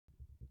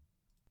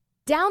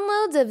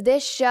Downloads of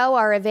this show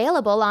are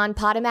available on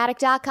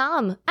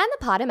Podomatic.com and the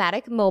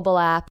Podomatic mobile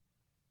app.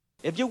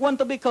 If you want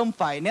to become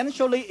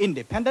financially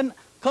independent,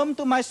 come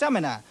to my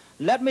seminar.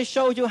 Let me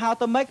show you how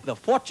to make the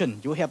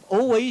fortune you have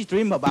always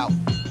dreamed about.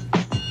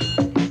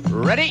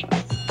 Ready?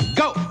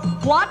 Go!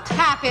 What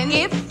happens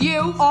if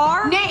you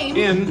are named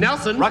In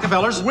Nelson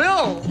Rockefeller's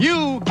will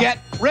you get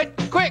rich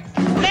quick?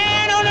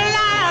 Stand on the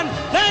line,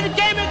 play the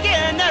game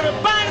again.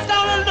 Everybody's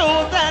gonna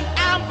lose, and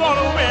I'm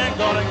gonna win.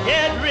 Gonna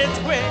get rich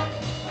quick.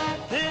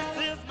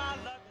 This is my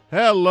luck.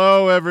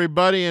 Hello,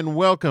 everybody, and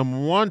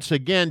welcome once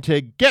again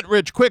to Get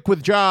Rich Quick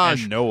with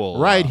Josh. And Noel.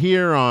 Right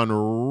here on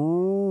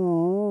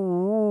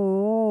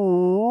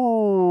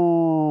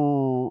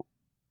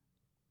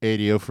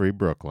Radio Free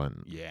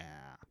Brooklyn. Yeah.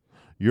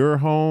 Your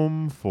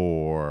home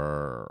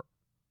for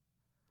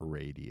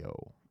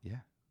radio.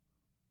 Yeah.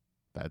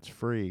 That's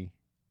free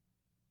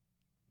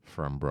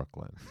from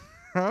Brooklyn.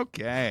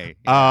 Okay.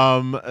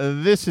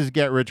 This is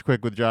Get Rich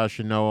Quick with Josh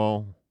and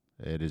Noel.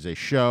 It is a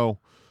show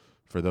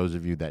for those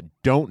of you that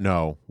don't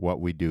know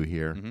what we do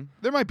here. Mhm.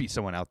 There might be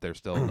someone out there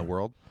still in the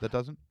world that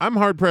doesn't. I'm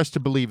hard-pressed to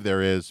believe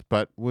there is,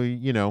 but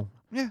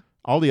Yeah.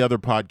 all the other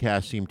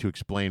podcasts seem to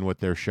explain what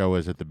their show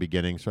is at the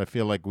beginning, so I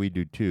feel like we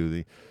do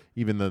too.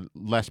 Even the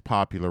less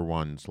popular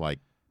ones like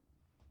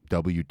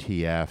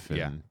WTF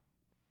and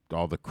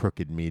all the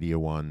crooked media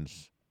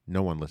ones,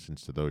 no one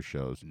listens to those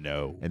shows.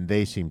 No. And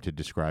they seem to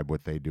describe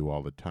what they do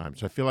all the time.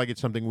 So I feel like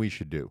it's something we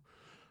should do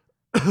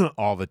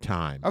all the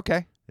time.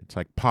 Okay. It's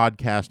like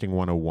podcasting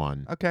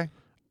 101. Okay.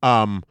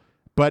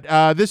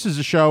 But this is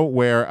a show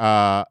where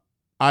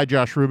I,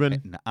 Josh Rubin,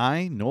 And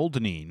I, Noel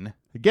Deneen.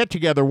 get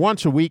together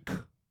once a week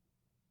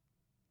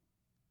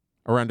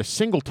around a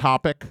single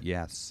topic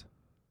Yes.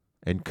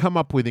 and come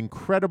up with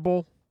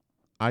incredible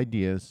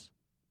ideas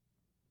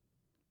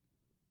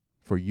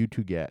for you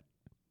to get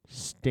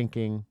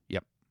stinking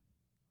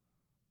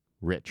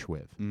rich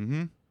with.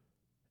 Mm-hmm.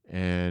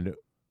 And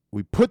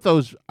we put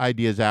those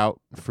ideas out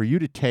for you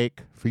to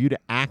take, for you to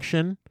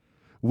action.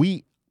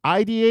 We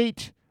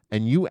ideate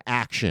and you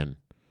action.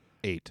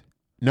 8.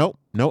 No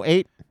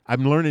 8.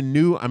 I'm learning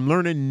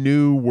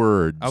new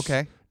words.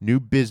 Okay. New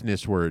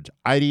business words.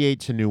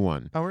 Ideate's a new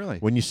one. Oh, really?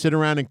 When you sit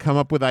around and come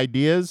up with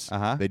ideas,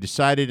 Uh-huh. they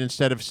decided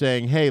instead of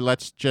saying, hey,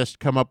 let's just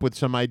come up with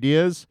some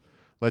ideas,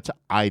 let's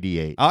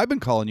ideate. I've been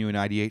calling you an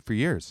ideate for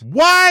years.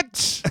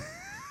 What?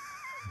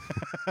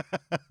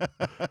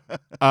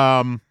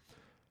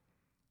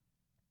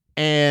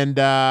 And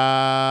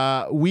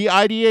we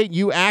ideate,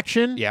 you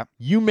action. Yeah.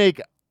 You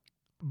make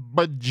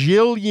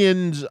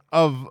bajillions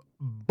of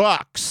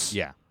bucks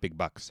Yeah. Big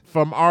bucks.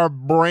 from our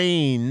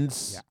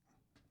brains. Yeah.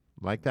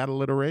 Like that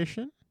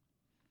alliteration?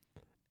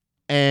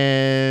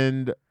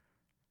 And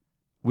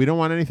we don't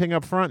want anything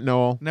up front,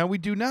 Noel. No, we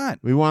do not.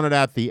 We want it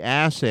at the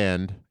ass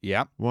end.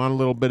 Yeah. We want a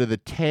little bit of the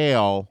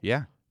tail.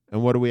 Yeah.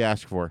 And what do we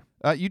ask for?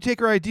 You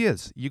take our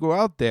ideas. You go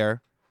out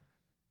there.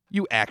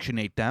 You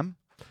actionate them.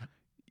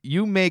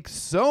 You make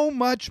so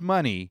much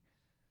money.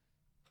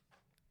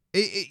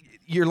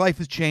 Your life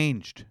has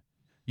changed.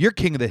 You're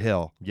king of the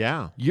hill.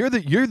 Yeah. You're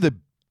the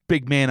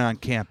big man on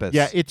campus.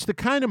 Yeah, it's the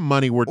kind of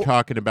money we're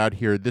talking about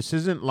here. This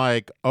isn't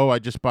like, oh, I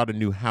just bought a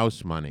new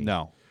house money.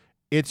 No.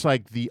 It's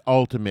like the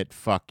ultimate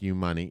fuck you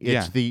money.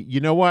 It's Yeah. the, you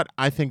know what?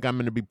 I think I'm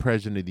going to be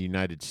president of the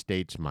United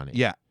States money.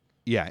 Yeah.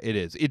 Yeah, it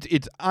is.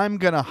 It's I'm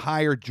going to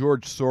hire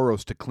George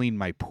Soros to clean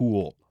my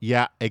pool.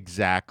 Yeah,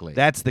 exactly.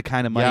 That's the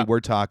kind of money Yeah. we're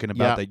talking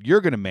about Yeah. that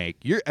you're going to make.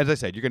 As I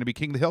said, you're going to be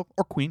king of the hill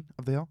or queen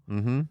of the hill.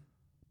 Mm-hmm.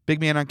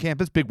 Big man on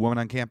campus, big woman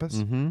on campus.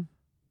 Mm-hmm.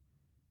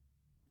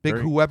 Big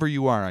Very- whoever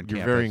you are on You're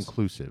campus. very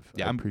inclusive.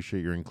 Yeah, I I'm-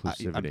 appreciate your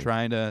inclusivity. I'm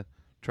trying to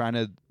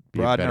Be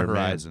a broaden our better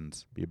man.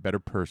 horizons. Be a better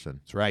person.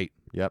 That's right.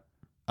 Yep.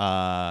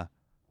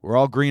 We're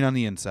all green on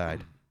the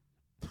inside.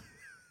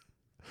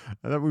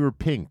 I thought we were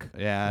pink.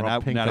 Yeah, We're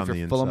all pink not on if the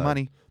you're full of inside.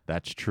 money.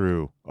 That's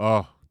true.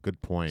 Oh,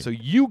 good point. So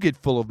you get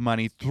full of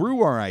money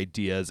through our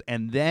ideas,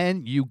 and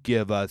then you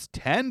give us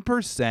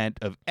 10%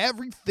 of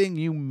everything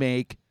you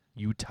make.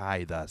 You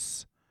tithe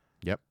us.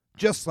 Yep.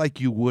 Just like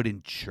you would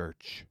in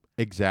church.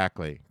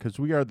 Exactly. Because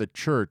we are the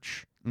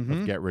church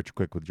Mhm. of Get Rich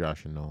Quick with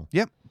Josh and Noel.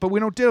 Yep, but we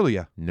don't diddle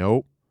you.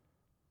 Nope.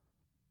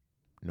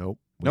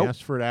 We Nope.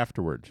 ask for it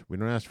afterwards. We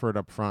don't ask for it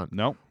up front.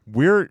 No.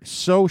 We're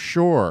so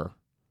sure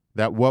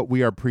that what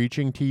we are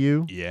preaching to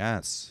you,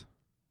 Yes.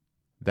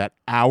 that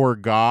our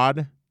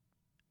God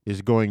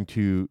is going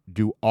to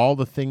do all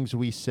the things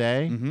we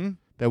say, Mm-hmm.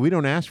 that we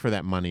don't ask for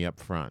that money up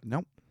front.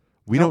 Nope.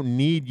 We Nope. don't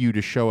need you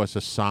to show us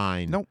a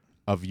sign Nope.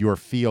 of your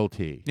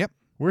fealty. Yep.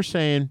 We're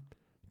saying,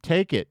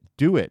 take it,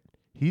 do it.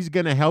 He's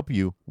going to help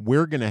you.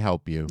 We're going to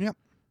help you. Yep.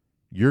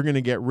 You're going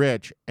to get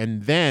rich.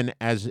 And then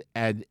as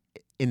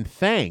in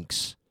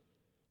thanks,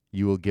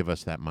 you will give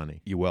us that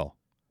money. You will.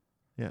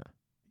 Yeah.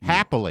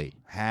 Happily.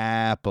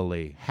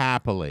 Happily.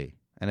 Happily.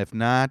 And if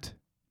not,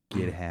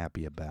 get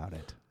happy about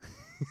it.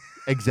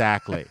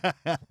 Exactly.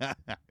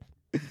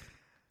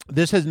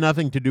 This has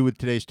nothing to do with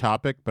today's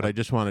topic, but I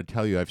just want to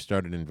tell you I've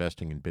started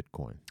investing in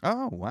Bitcoin.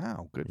 Oh,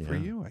 wow. Good for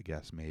Yeah. you, I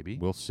guess, maybe.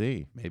 We'll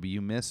see. Maybe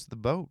you missed the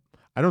boat.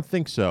 I don't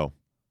think so.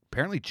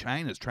 Apparently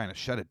China's trying to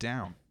shut it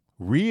down.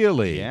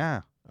 Really?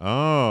 Yeah.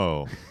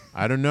 Oh,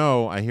 I don't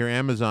know. I hear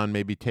Amazon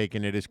may be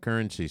taking it as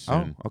currency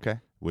soon, okay.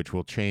 which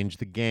will change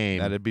the game.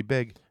 That'd be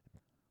big.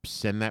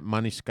 Send that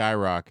money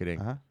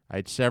skyrocketing. Uh-huh. I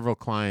had several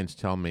clients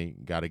tell me,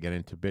 got to get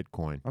into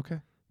Bitcoin. Okay.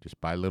 Just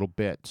buy little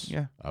bits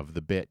Yeah. of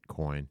the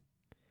Bitcoin.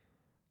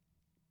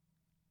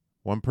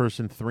 One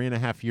person,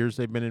 3.5 years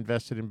they've been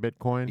invested in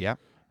Bitcoin, Yeah.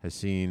 has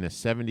seen a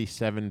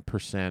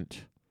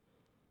 77%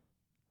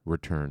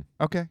 return.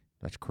 Okay.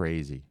 That's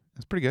crazy.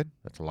 That's pretty good.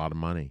 That's a lot of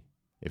money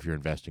if you're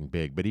investing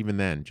big. But even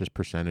then, just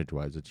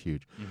percentage-wise, it's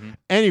huge. Mm-hmm.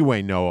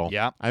 Anyway, Noel,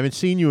 Yeah. I haven't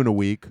seen you in a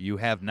week. You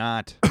have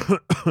not.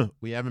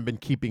 We haven't been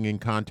keeping in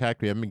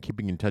contact. We haven't been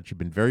keeping in touch. You've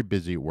been very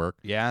busy at work.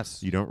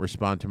 Yes. You don't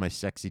respond to my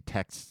sexy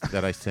texts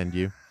that I send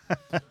you.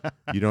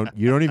 You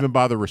don't even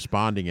bother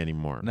responding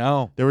anymore.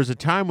 No. There was a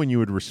time when you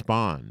would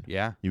respond.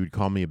 Yeah. You would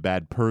call me a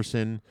bad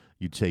person.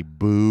 You'd say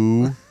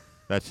boo.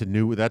 That's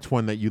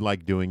one that you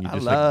like doing. You I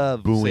just love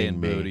like booing saying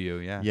me. boo to you.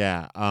 Yeah.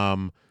 Yeah.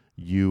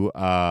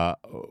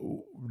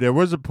 There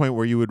was a point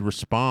where you would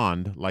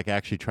respond, like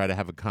actually try to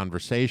have a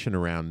conversation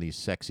around these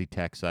sexy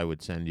texts I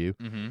would send you.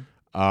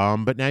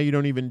 Mm-hmm. But now you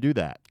don't even do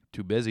that.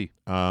 Too busy.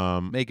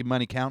 Making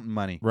money, counting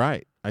money.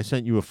 Right. I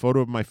sent you a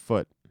photo of my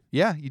foot.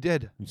 Yeah, you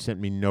did. You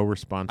sent me no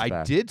response I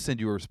back. did send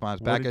you a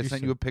response What back. did I you sent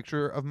say? you a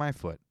picture of my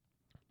foot.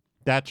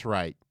 That's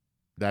right.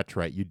 That's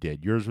right. You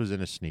did. Yours was in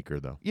a sneaker,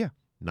 though. Yeah.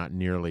 Not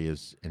nearly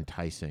as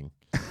enticing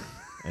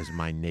as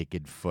my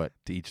naked foot.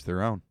 To each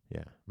their own.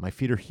 Yeah. My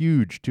feet are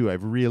huge, too. I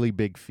have really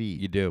big feet.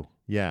 You do.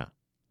 Yeah.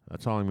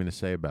 That's all I'm going to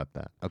say about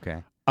that.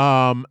 Okay.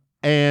 So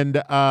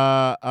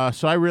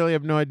I really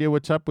have no idea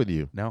what's up with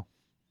you. No.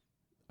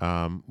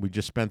 We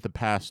just spent the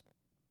past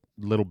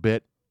little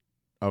bit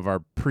of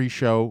our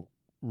pre-show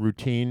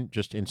routine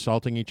just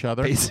insulting each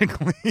other.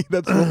 Basically,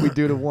 that's what we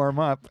do to warm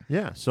up.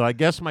 Yeah. So I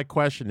guess my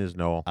question is,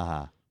 Noel,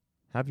 Uh-huh.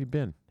 how have you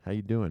been? How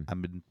you doing?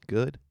 I've been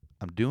good.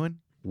 I'm doing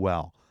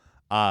well.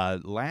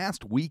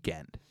 Last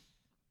weekend,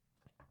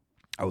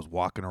 I was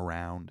walking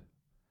around,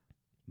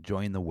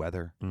 enjoying the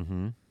weather,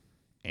 Mm-hmm.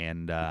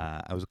 and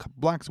I was a couple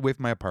blocks away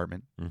from my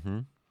apartment, Mm-hmm.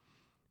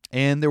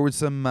 and there was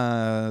some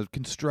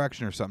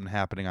construction or something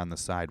happening on the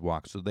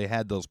sidewalk. So they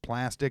had those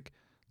plastic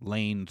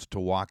lanes to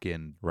walk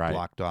in Right,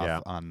 blocked off yeah.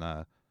 on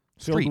the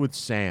Filled street. with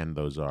sand,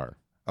 those are.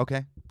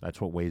 Okay. That's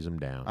what weighs them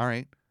down. All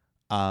right.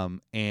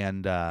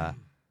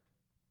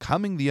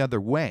 Coming the other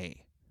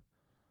way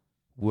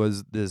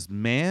was this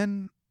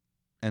man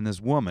and this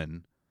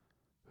woman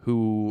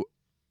who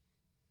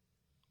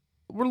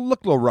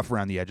looked a little rough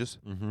around the edges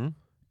Mm-hmm.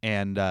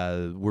 and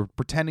were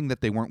pretending that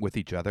they weren't with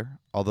each other,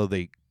 although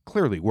they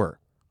clearly were.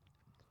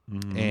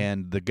 Mm-hmm.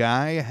 And the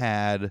guy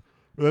had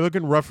Are they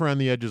looking rough around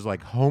the edges,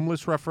 like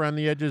homeless rough around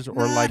the edges,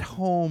 or not like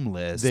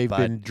homeless. they've but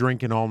been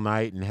drinking all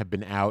night and have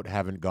been out,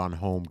 haven't gone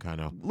home,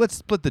 kind of? let's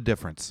split the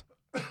difference.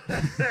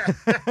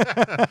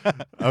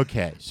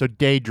 Okay, so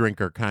day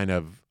drinker, kind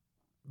of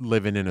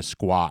living in a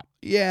squat.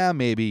 Yeah,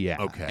 maybe. Yeah.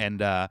 Okay.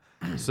 And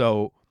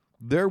so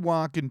they're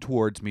walking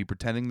towards me,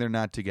 pretending they're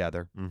not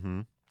together.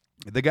 Mm-hmm.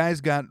 The guy's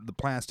got the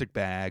plastic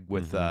bag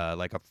with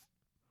like a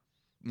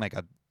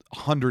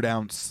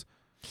 100-ounce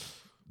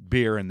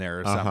beer in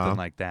there or something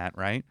like that,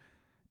 right?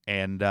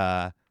 And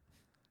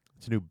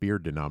It's a new beer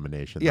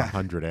denomination, Yeah. the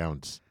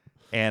 100-ounce.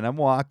 and I'm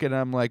walking.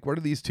 I'm like, what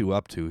are these two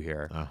up to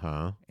here?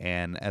 Uh-huh.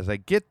 And as I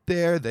get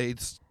there,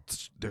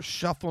 they're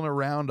shuffling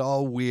around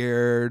all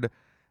weird,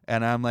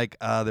 and I'm like,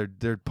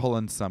 they're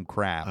pulling some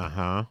crap.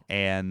 Uh-huh.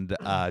 And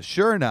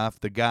sure enough,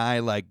 the guy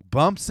like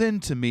bumps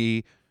into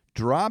me,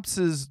 drops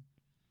his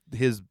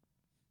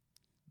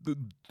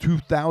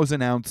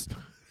 2,000-ounce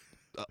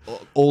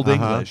Old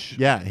English.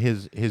 Yeah,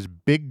 his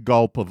big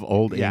gulp of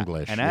Old Yeah.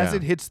 English. And as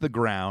it hits the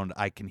ground,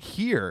 I can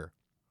hear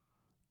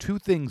two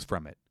things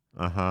from it.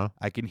 Uh-huh.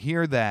 I can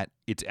hear that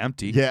it's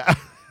empty Yeah.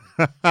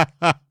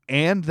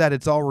 and that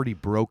it's already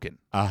broken.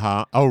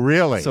 Uh-huh. Oh,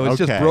 really? So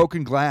it's Okay. just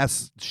broken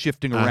glass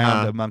shifting around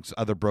Uh-huh. amongst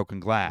other broken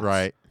glass.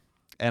 Right.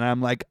 And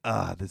I'm like,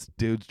 this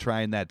dude's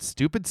trying that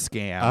stupid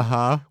scam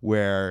Uh-huh.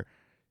 where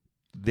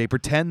they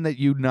pretend that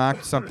you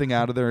knocked something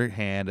out of their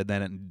hand and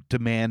then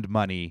demand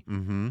money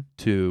Mm-hmm.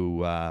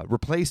 to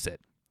replace it.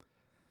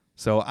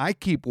 So I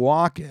keep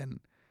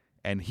walking,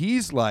 and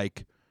he's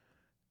like,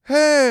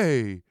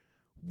 hey,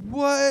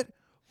 what,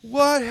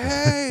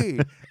 hey?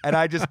 And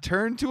I just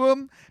turn to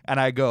him, and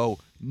I go,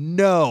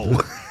 no.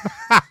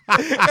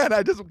 And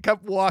I just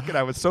kept walking.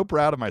 I was so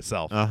proud of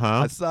myself.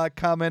 Uh-huh. I saw it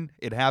coming.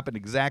 It happened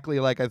exactly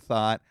like I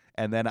thought.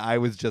 And then I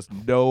was just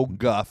no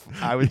guff.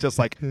 I was just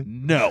like,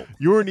 no.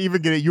 You weren't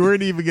even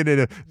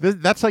gonna.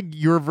 That's like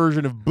your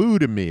version of boo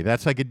to me.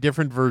 That's like a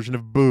different version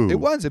of boo. It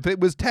was. If it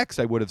was text,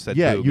 I would have said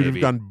Yeah, boo, you'd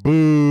maybe. have gone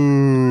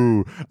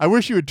boo. I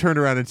wish you had turned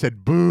around and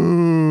said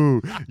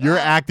boo. Your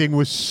acting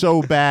was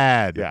so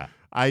bad. Yeah.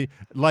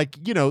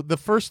 The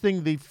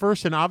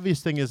first and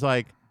obvious thing is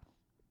like,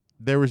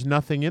 there was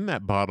nothing in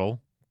that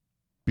bottle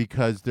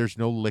because there's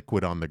no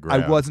liquid on the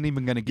ground. I wasn't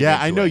even going to get Yeah,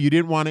 into I know. it. You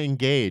didn't want to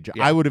engage.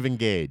 Yeah. I would have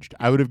engaged.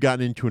 I would have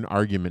gotten into an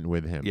argument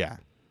with him. Yeah.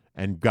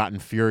 and gotten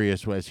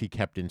furious as he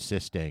kept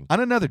insisting. On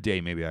another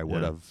day, maybe I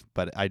would have,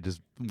 but I just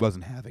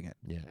wasn't having it.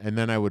 Yeah, and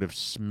then I would have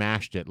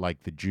smashed it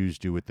like the Jews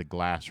do with the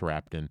glass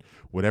wrapped in.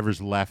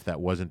 Whatever's left that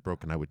wasn't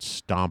broken, I would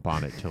stomp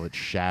on it till it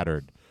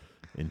shattered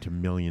into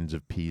millions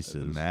of pieces.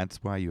 And that's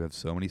why you have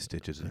so many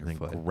stitches in and your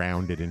then foot.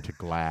 ground it into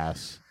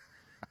glass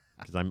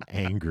because I'm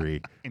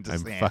angry. Into I'm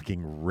sand.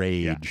 fucking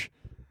rage.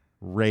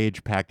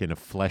 Rage packed in a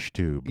flesh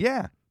tube.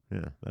 Yeah.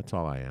 Yeah, that's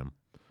all I am.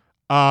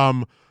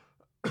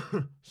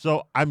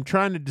 So I'm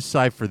trying to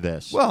decipher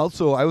this. Well,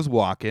 so I was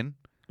walking.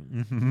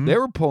 Mhm. They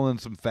were pulling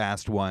some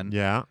fast one.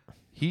 Yeah.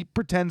 He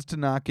pretends to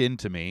knock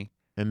into me.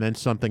 And then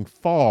something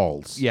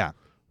falls. Yeah.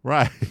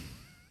 Right.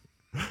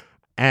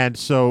 And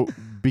so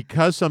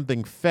because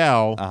something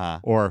fell Uh-huh.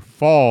 or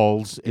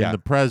falls in Yeah. the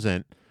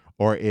present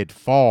or it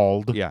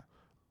falled, Yeah.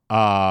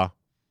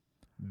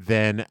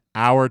 then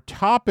our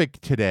topic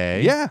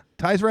today Yeah.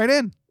 Ties right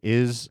in.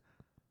 is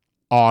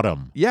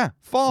autumn. Yeah.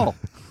 Fall.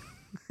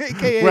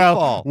 AKA Well,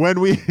 fall.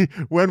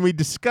 when we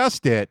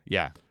discussed it,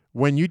 Yeah.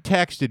 when you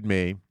texted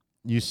me,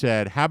 you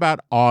said, "How about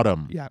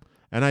autumn?" Yeah.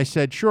 And I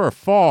said, "Sure,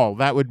 fall.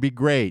 That would be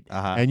great."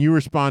 Uh-huh. And you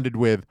responded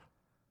with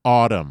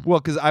autumn. Well,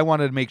 because I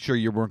wanted to make sure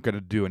you weren't going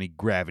to do any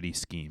gravity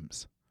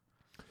schemes.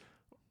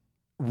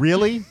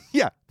 Really?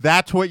 Yeah.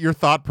 That's what your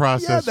thought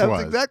process that's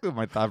was. exactly what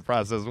my thought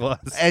process was.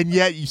 And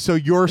yet, so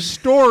your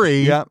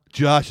story. Yeah.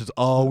 Josh is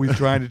always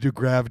trying to do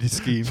gravity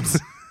schemes.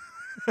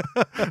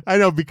 I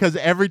know, because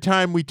every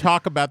time we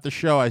talk about the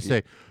show, I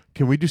say,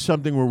 "Can we do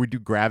something where we do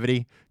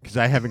gravity?" Because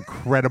I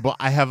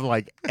have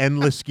like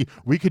endless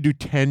we could do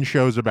 10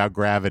 shows about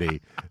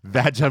gravity.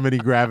 That's how many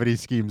gravity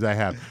schemes I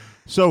have.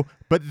 So,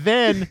 but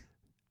then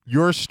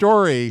your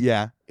story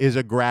Yeah. is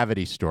a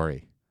gravity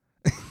story.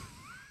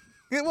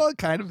 Yeah, well, it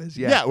kind of is.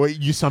 Yeah. Well,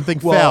 something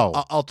Well,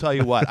 fell. I'll tell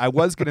you what. I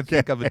was going to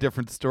think of a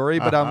different story,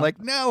 but I'm like,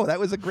 no,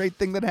 that was a great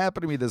thing that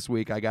happened to me this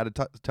week. I got to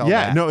tell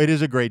Yeah, that. no, it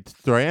is a great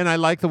story, and I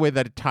like the way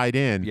that it tied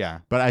in.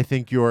 Yeah. But I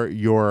think your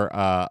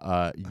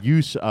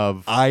use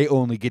of I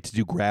only get to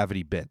do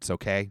gravity bits,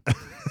 okay?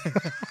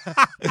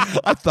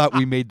 I thought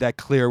we made that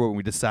clear when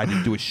we decided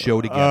to do a show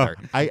together.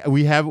 I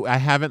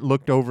haven't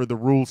looked over the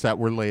rules that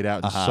were laid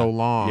out in so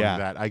long Yeah.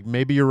 that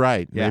maybe you're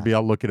right. Yeah. Maybe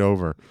I'll look it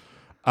over.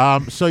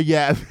 So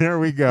yeah, there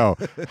we go.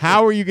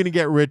 How are you going to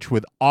get rich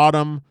with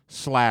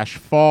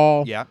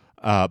autumn/fall? Yeah.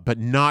 But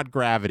not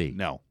gravity.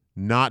 No.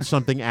 Not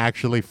something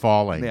actually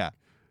falling. Yeah.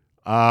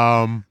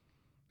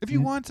 If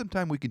you want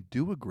sometime, we could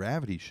do a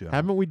gravity show.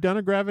 Haven't we done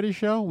a gravity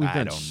show? We've I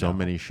done don't so know.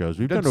 many shows.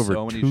 We've done done over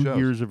so many 2 shows.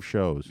 years of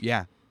shows.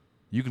 Yeah.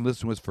 You can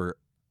listen to us for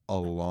a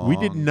long We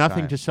did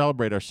nothing time. to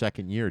celebrate our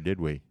second year,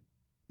 did we?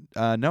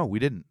 No, we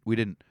didn't. We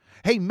didn't.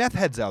 Hey, meth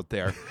heads out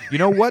there. You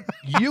know what?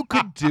 You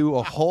could do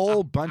a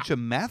whole bunch of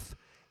meth,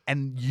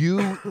 and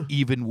you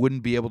even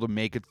wouldn't be able to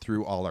make it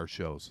through all our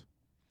shows.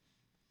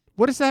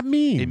 What does that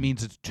mean? It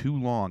means it's too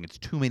long. It's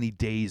too many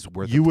days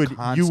worth you of would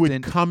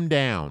constant. come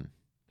down.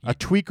 A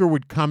tweaker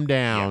would come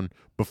down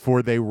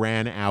before they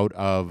ran out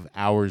of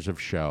hours of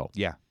show.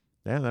 Yeah.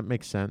 Yeah, that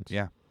makes sense.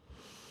 Yeah.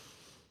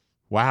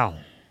 Wow.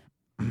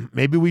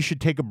 Maybe we should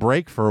take a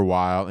break for a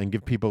while and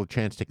give people a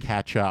chance to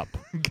catch up.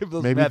 Give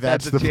those Maybe meth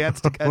that's heads the a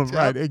chance to catch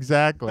right, up.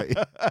 exactly.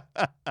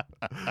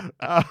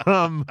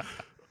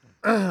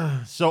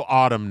 So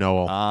autumn,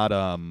 Noel.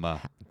 Autumn.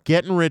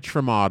 Getting rich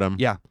from autumn.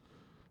 Yeah.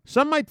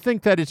 Some might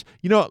think that it's,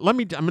 I'm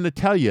going to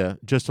tell you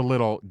just a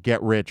little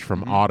get rich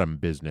from Mm-hmm. autumn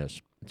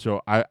business.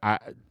 So I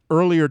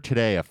earlier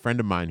today, a friend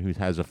of mine who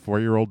has a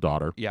 4-year-old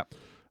daughter Yeah.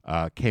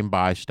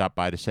 stopped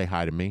by to say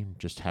hi to me,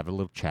 just have a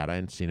little chat. I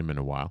hadn't seen him in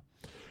a while.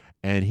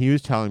 And he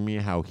was telling me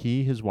how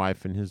he, his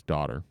wife, and his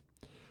daughter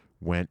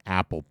went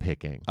apple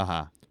picking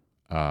Uh-huh.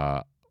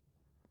 a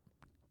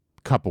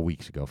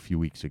few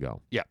weeks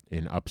ago. Yeah.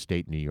 In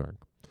upstate New York.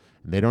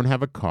 And they don't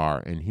have a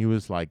car. And he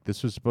was like,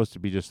 this was supposed to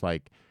be just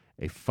like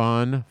a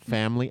fun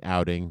family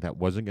outing that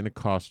wasn't going to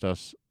cost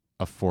us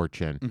a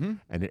fortune. Mm-hmm.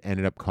 And it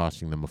ended up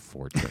costing them a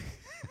fortune.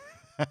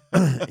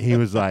 He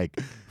was like,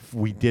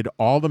 we did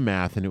all the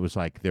math, and it was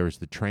like there was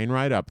the train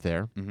ride up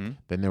there. Mm-hmm.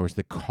 Then there was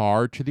the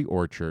car to the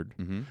orchard.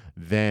 Mm-hmm.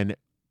 Then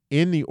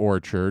in the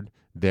orchard,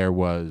 there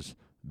was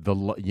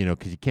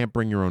because you can't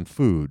bring your own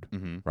food,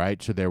 Mm-hmm.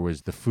 right? So there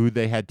was the food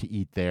they had to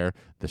eat there,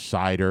 the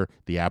cider,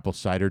 the apple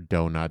cider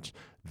donuts.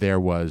 There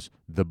was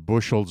the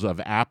bushels of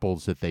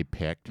apples that they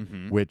picked,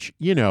 Mm-hmm. which,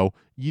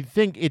 you'd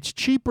think it's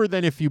cheaper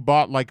than if you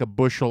bought like a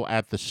bushel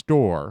at the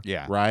store,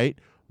 Yeah. right?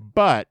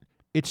 But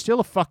it's still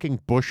a fucking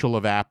bushel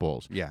of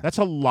apples. Yeah. That's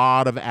a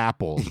lot of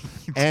apples.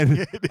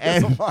 and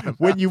is a lot of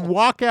when you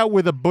walk out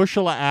with a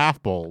bushel of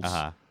apples,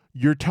 Uh-huh.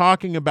 you're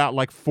talking about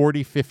like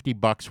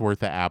 $40-$50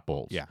 worth of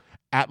apples. Yeah.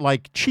 At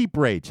like cheap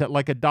rates, at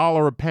like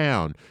 $1 a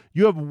pound.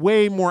 You have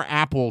way more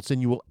apples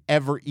than you will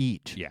ever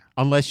eat. Yeah.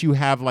 Unless you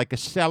have like a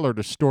cellar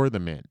to store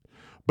them in.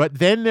 But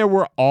then there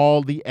were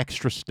all the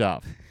extra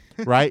stuff.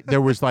 Right? There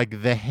was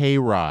like the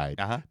hayride.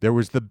 Uh-huh. There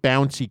was the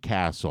bouncy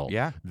castle.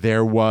 Yeah.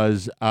 There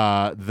was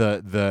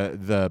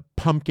the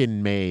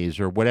pumpkin maze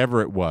or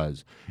whatever it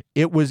was.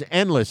 It was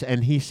endless.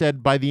 And he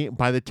said by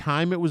the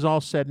time it was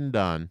all said and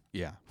done,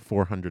 Yeah.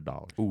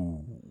 $400.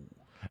 Ooh.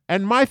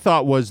 And my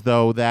thought was,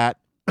 though, that,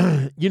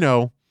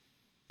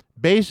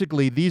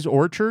 basically these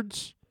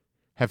orchards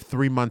have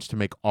 3 months to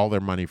make all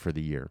their money for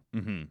the year.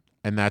 Mm-hmm.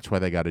 And that's why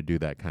they got to do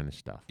that kind of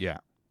stuff. Yeah.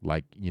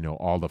 Like,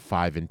 all the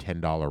 $5 and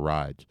 $10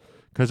 rides.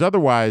 Because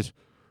otherwise,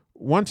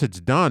 once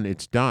it's done,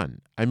 it's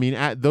done. I mean,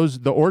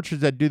 the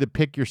orchards that do the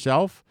pick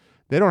yourself,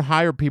 they don't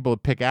hire people to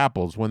pick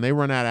apples. When they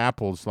run out of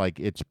apples, like,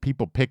 it's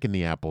people picking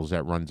the apples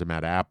that runs them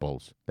out of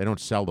apples. They don't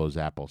sell those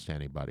apples to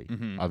anybody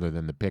other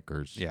than the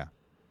pickers. Yeah.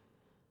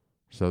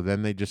 So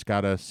then they just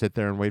got to sit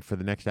there and wait for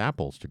the next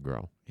apples to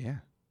grow. Yeah.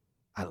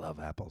 I love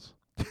apples.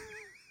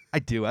 I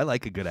do. I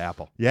like a good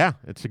apple. Yeah,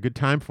 it's a good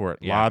time for it.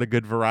 A Yeah. lot of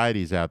good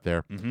varieties out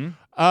there. Mm-hmm.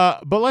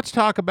 But let's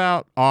talk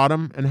about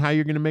autumn and how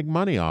you're going to make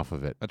money off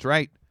of it. That's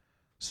right.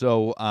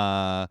 So,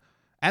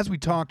 as we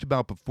talked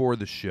about before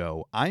the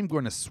show, I'm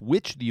going to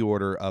switch the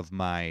order of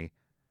my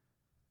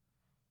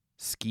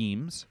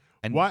schemes.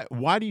 And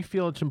Why do you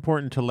feel it's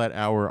important to let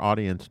our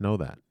audience know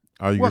that?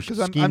 Are your 'cause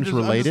schemes I'm just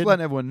related?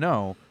 letting everyone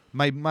know.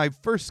 My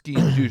first scheme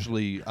is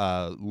usually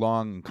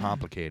long and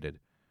complicated.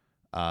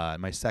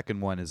 My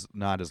second one is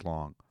not as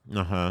long.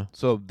 Uh-huh.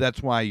 So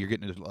that's why you're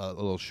getting a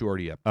little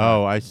shorty up.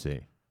 Oh, I see.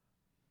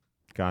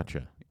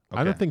 Gotcha. I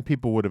don't Okay. think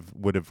people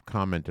would have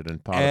commented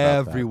and thought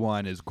about that.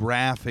 Everyone is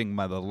graphing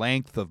the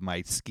length of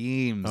my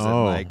schemes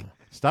Oh, and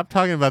stop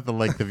talking about the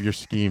length of your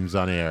schemes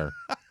on air.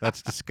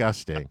 That's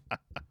disgusting.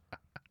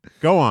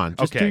 Go on.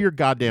 Just do Okay. your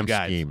goddamn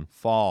guys, scheme.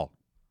 fall.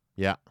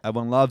 Yeah.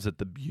 Everyone loves it.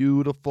 The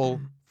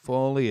beautiful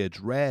foliage,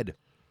 red,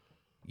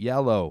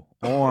 yellow,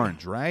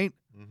 orange, right?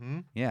 Mm-hmm.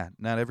 Yeah,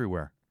 not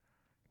everywhere.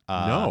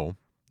 No.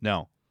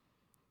 No.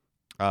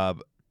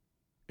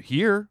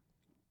 Here,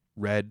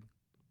 red,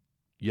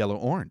 yellow,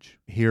 orange,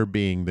 Here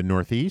being the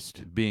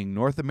Northeast, being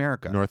North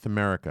America. North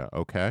America.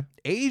 Okay.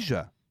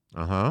 Asia,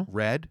 Uh-huh.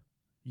 red,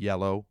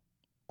 yellow,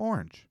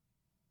 orange.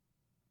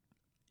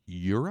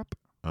 Europe,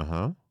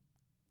 Uh-huh.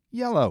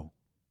 yellow.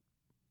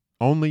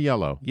 Only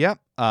yellow. Yep.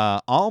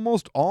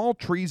 Almost all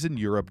trees in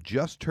Europe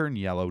just turn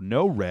yellow.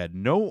 No red,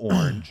 no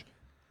orange.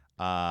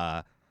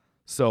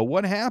 So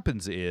what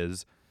happens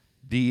is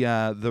the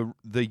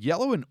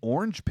yellow and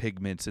orange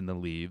pigments in the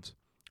leaves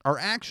are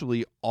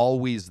actually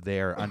always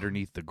there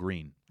underneath the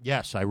green.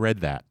 Yes, I read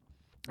that.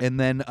 And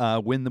then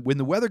when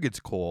the weather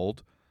gets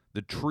cold,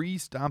 the tree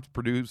stops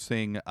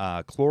producing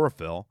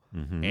chlorophyll,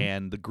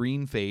 and the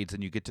green fades,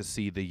 and you get to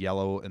see the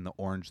yellow and the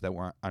orange that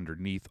were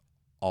underneath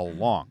all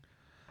along.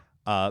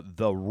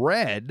 The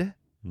red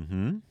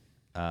Mm-hmm.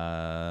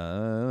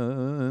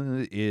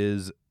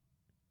 is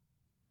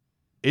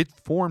it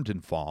formed in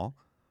fall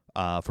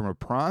from a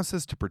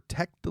process to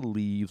protect the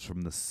leaves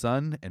from the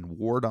sun and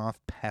ward off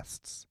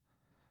pests.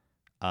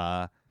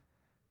 And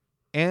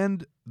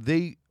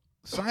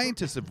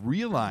scientists have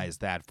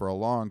realized that for a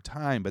long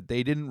time, but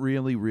they didn't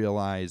really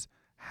realize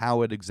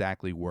how it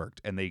exactly worked.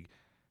 And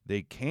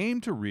they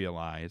came to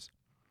realize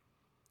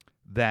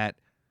that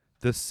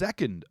the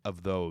second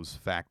of those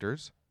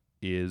factors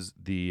is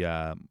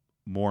the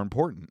more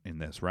important in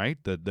this, right?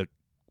 The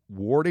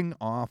warding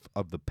off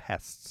of the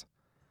pests.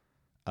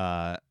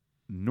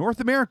 North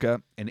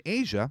America and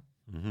Asia,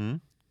 Mm-hmm.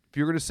 if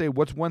you're going to say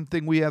what's one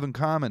thing we have in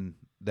common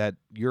that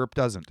Europe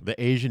doesn't,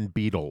 The Asian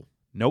beetle.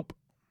 nope.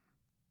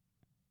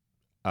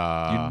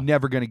 You're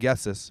never going to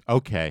guess this.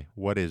 Okay.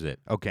 What is it?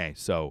 Okay,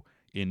 so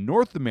in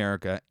North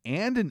America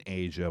and in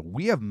Asia,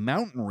 we have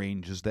mountain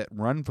ranges that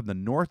run from the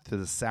north to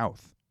the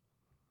south.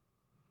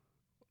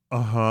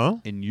 Uh-huh.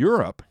 In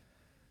Europe,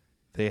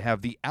 they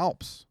have the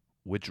Alps,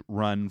 which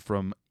run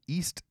from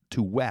east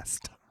to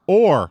west.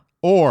 Or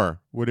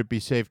would it be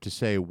safe to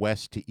say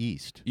west to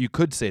east? You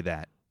could say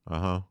that.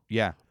 Uh-huh.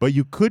 Yeah. But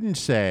you couldn't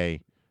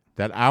say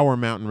that our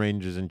mountain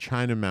ranges and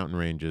China mountain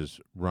ranges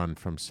run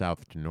from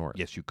south to north.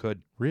 Yes, you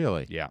could.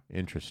 Really? Yeah.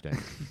 Interesting.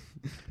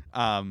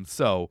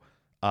 So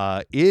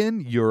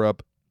in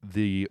Europe,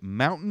 the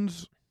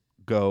mountains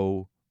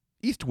go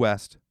east to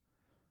west,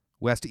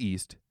 west to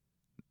east,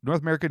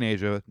 North America and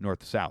Asia, north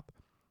to south.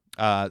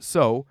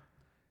 So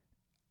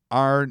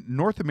our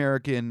North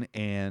American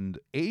and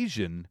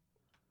Asian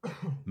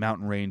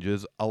mountain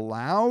ranges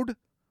allowed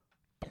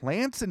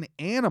plants and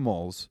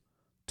animals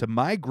to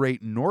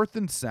migrate north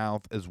and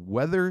south as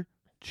weather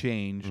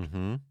changed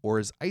Mm-hmm. or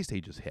as ice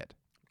ages hit.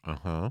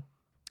 Uh-huh.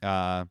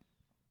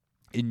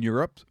 In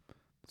Europe,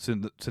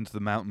 since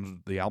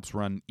the Alps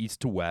run east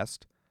to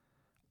west,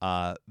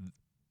 that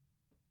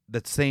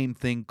same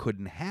thing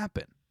couldn't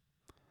happen.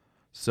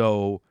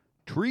 So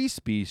tree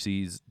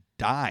species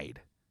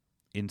died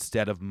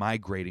instead of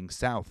migrating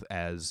south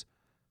as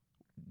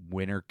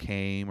winter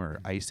came or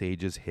ice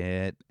ages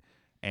hit.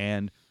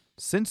 And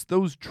since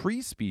those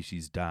tree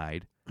species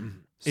died,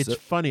 It's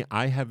funny.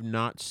 I have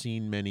not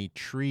seen many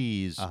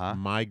trees Uh-huh.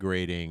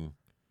 migrating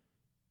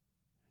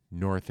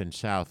north and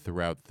south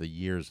throughout the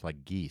years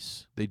like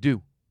geese. they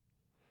do.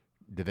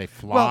 Do they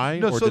fly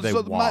or do they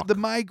walk? The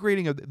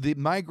migrating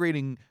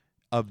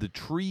of the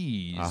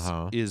trees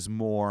Uh-huh. is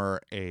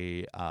more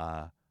a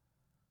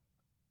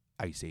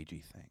ice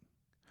agey thing.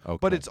 Okay.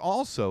 But it's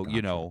also,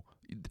 Gotcha.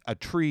 a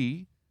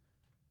tree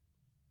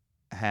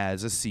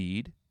has a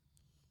seed,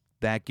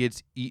 that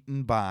gets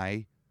eaten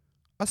by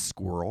a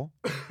squirrel,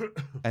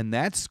 and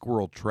that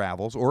squirrel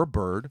travels, or a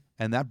bird,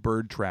 and that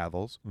bird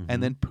travels,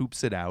 and then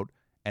poops it out,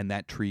 and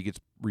that tree gets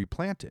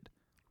replanted.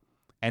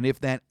 And if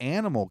that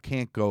animal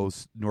can't go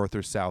north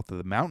or south of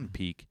the mountain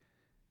peak,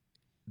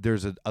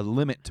 there's a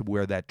limit to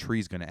where that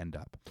tree's going to end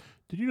up.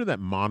 Did you know that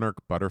monarch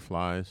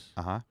butterflies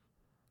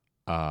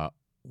Uh-huh.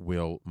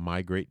 will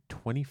migrate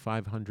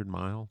 2,500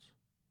 miles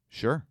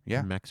Sure,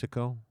 yeah. from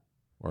Mexico?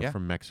 Or Yeah.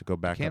 from Mexico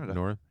back Canada. up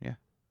north? Yeah.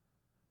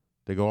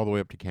 They go all the way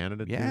up to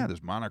Canada, Yeah, too?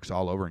 there's monarchs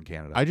all over in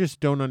Canada. I just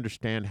don't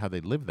understand how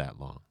they live that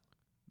long.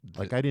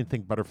 Like, I didn't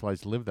think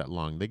butterflies live that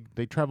long.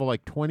 They travel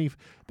like 20...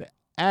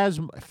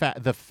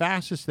 The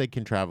fastest they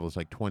can travel is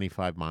like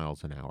 25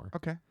 miles an hour.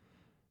 Okay.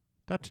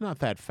 That's not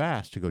that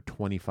fast to go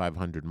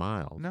 2,500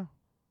 miles. No.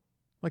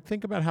 Like,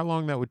 think about how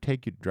long that would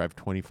take you to drive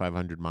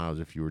 2,500 miles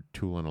if you were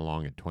tooling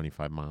along at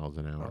 25 miles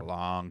an hour. A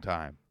long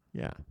time.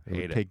 Yeah. It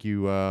Hate would it. take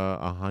you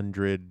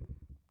 100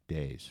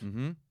 days.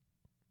 Mm-hmm.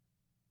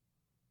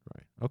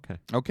 Right. Okay.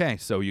 Okay,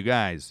 so you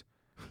guys,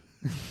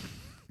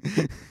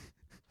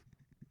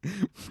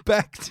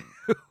 back to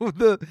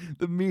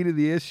the meat of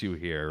the issue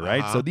here,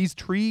 right? Uh-huh. So these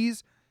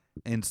trees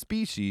and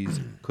species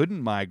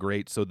couldn't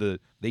migrate, so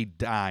they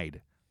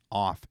died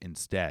off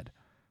instead.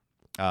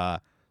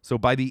 So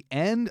by the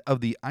end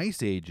of the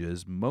ice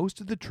ages,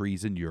 most of the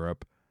trees in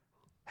Europe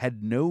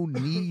had no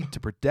need to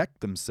protect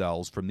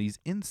themselves from these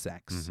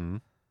insects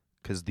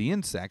because the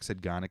insects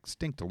had gone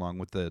extinct along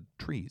with the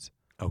trees.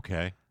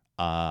 Okay.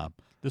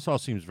 This all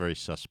seems very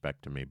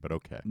suspect to me, but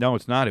okay. No,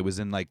 it's not. It was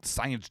in like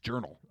Science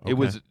Journal. Okay.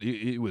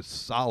 It was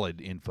solid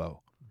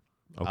info.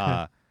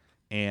 Okay.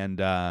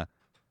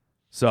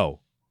 So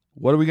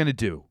what are we gonna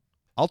do?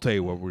 I'll tell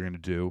you what we're gonna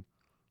do.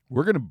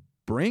 We're gonna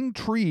bring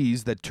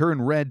trees that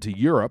turn red to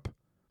Europe.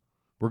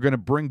 We're gonna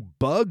bring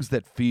bugs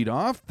that feed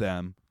off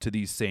them to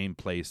these same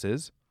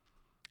places,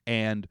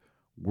 and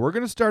we're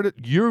gonna start it.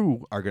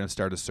 You are gonna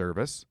start a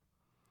service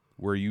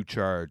where you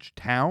charge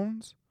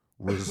towns,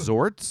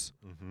 resorts,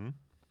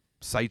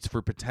 sites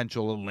for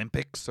potential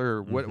Olympics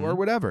or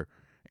whatever,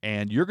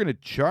 and you're going to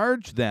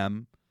charge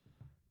them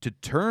to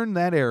turn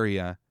that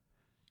area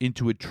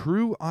into a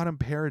true autumn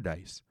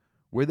paradise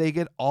where they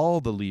get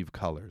all the leaf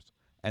colors,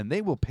 and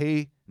they will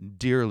pay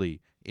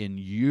dearly in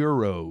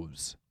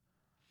euros.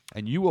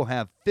 And you will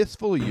have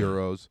fistful of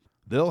euros.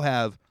 They'll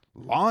have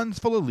lawns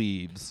full of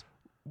leaves.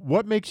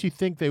 What makes you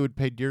think they would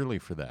pay dearly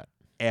for that?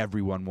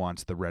 Everyone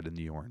wants the red and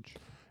the orange.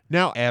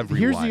 Now, here's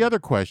Everyone. the other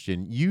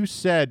question. You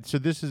said, so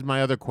this is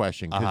my other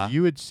question, because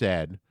you had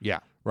said, Yeah.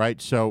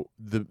 right, so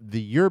the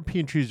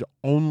European trees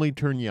only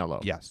turn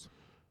yellow. Yes.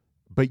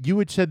 But you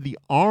had said the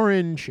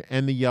orange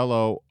and the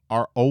yellow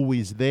are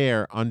always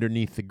there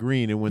underneath the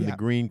green, and when the Yeah.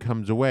 green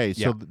comes away.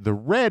 So Yeah. the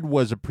red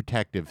was a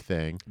protective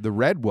thing. The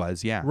red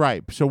was, yeah.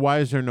 Right. So why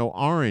is there no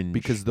orange?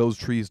 Because those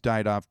trees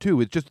died off too.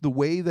 It's just the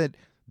way that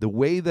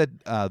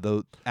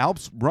the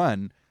Alps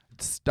run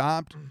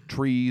stopped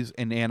trees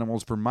and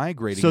animals from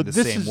migrating in the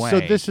same way.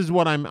 So this is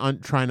what I'm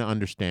trying to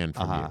understand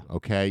from you,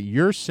 okay?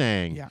 You're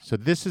saying, Yeah. so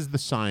this is the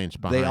science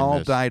behind they all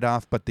this. died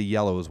off, but the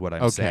yellow is what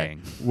I'm Okay.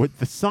 saying. What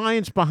the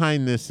science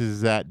behind this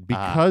is that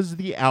because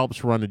the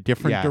Alps run a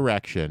different Yeah.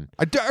 direction,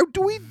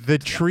 Do we the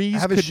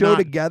trees have a could show not,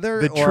 together?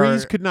 The or-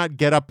 trees could not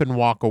get up and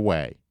walk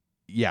away.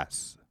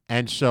 Yes.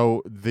 And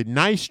so the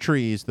nice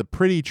trees, the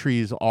pretty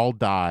trees all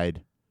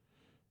died,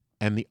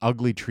 and the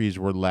ugly trees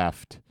were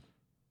left.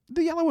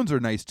 The yellow ones are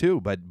nice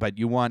too, but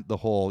you want the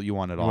whole. You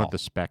want it You all. want the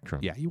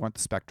spectrum. Yeah, you want the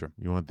spectrum.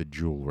 You want the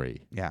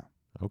jewelry. Yeah.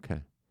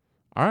 Okay.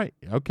 All right.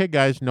 Okay,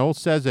 guys. Noel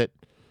says it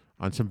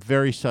on some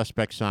very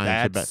suspect science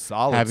That's about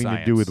solid having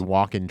to do with science.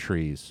 walking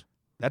trees.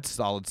 That's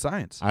solid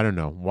science. I don't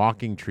know.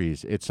 Walking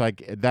trees. It's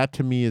like that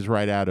to me is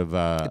right out of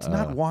It's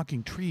not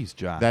walking trees,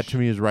 Josh. that to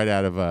me is right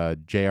out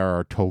of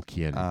J.R.R.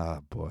 Tolkien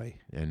Oh boy.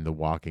 and the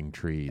walking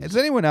trees. Does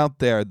anyone out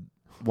there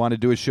want to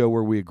do a show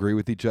where we agree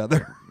with each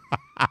other?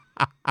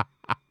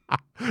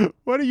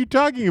 What are you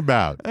talking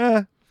about?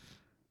 Uh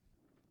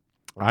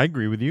I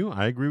agree with you.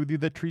 I agree with you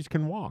that trees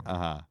can walk.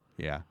 huh.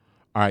 Yeah.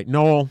 All right,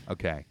 Noel,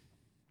 Okay.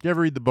 did you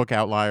ever read the book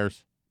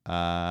Outliers?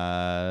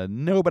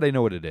 No, but I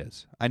know what it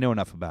is. I know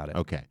enough about it.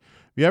 Okay.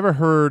 Have you ever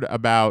heard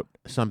about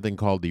something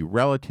called the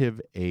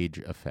relative age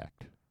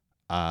effect?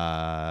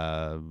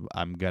 I'm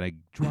gonna. Do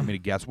you want me to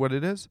guess what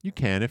it is? You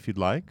can if you'd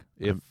like.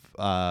 If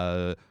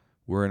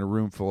we're in a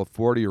room full of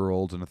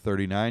 40-year-olds and a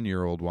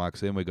 39-year-old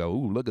walks in, we go,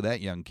 "Ooh, look at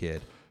that young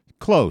kid."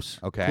 Close.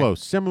 Okay.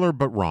 Close. Similar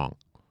but wrong.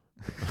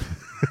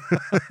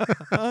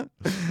 All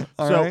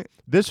So right.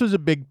 this was a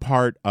big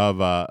part of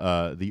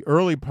the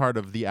early part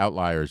of the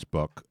Outliers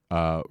book,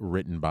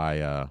 written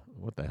by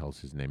what the hell's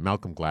his name?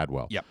 Malcolm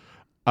Gladwell. Yep.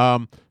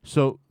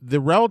 So the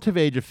relative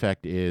age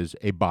effect is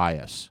a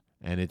bias,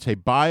 and it's a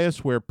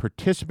bias where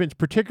participants,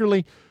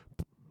 particularly,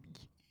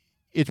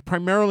 it's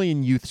primarily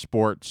in youth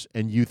sports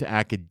and youth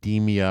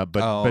academia,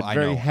 but I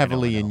very know,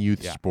 heavily in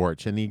youth Yeah.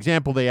 sports. And the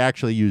example they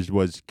actually used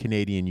was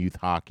Canadian youth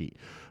hockey.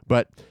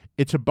 But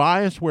it's a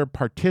bias where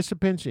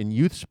participants in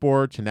youth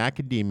sports and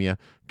academia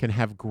can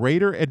have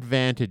greater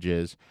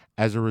advantages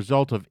as a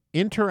result of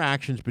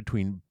interactions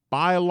between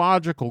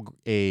biological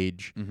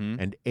age Mm-hmm.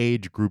 and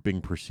age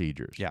grouping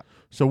procedures. Yeah.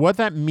 So what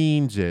that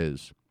means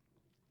is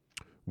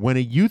when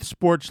a youth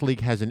sports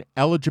league has an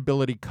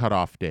eligibility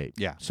cutoff date.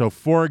 Yeah. So,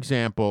 for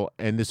example,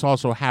 and this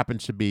also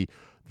happens to be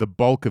the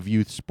bulk of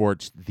youth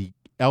sports, the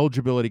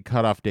eligibility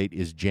cutoff date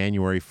is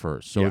January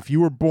 1st. So Yeah. if you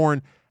were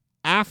born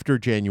after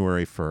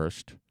January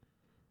 1st,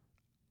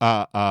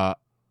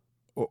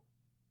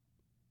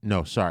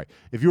 no, sorry.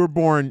 If you were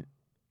born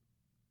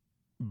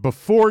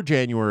before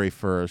January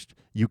 1st,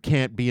 you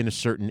can't be in a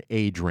certain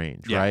age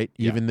range, Yeah, right?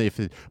 yeah.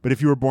 But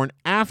if you were born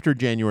after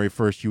January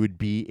 1st, you would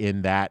be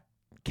in that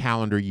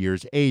calendar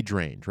year's age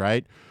range,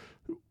 right?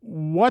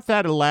 What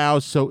that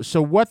allows, so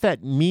what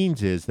that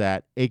means is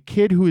that a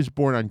kid who is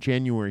born on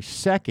January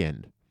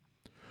 2nd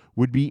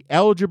would be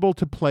eligible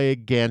to play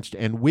against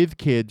and with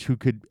kids who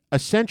could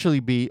essentially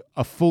be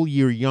a full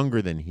year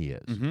younger than he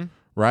is, Mm-hmm.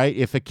 right?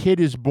 If a kid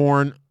is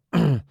born,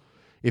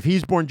 if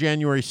he's born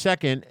January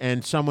 2nd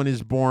and someone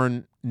is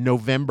born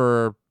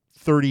November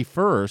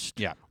 31st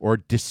Yeah. or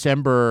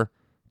December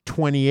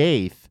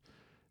 28th,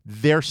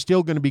 they're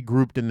still going to be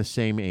grouped in the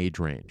same age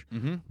range.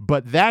 Mm-hmm.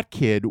 But that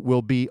kid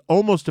will be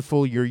almost a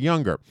full year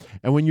younger.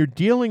 And when you're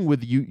dealing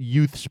with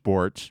youth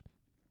sports,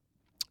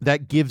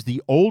 that gives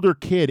the older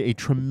kid a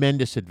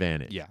tremendous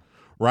advantage. Yeah.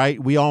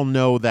 Right? We all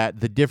know that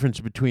the difference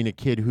between a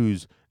kid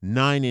who's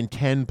 9 and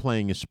 10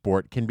 playing a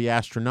sport can be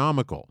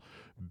astronomical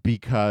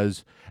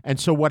and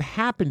so what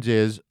happens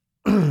is,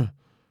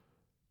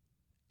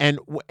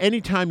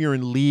 anytime you're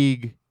in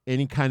league,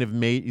 any kind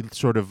of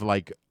sort of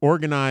like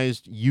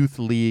organized youth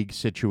league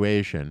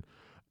situation,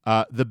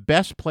 the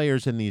best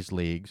players in these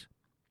leagues,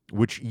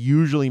 which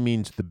usually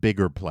means the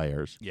bigger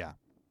players, Yeah.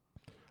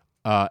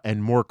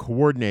 and more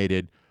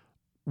coordinated,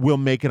 will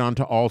make it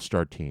onto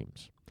all-star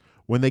teams.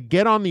 When they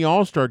get on the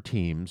all-star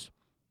teams,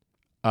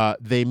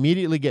 they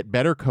immediately get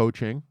better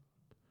coaching,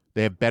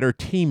 they have better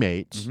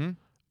teammates,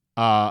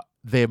 Mm-hmm.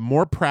 they have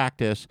more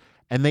practice,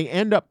 and they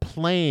end up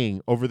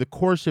playing over the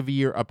course of a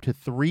year up to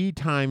 3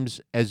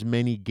 times as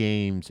many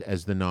games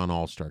as the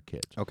non-all-star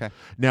kids. Okay.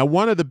 Now,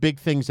 one of the big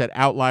things that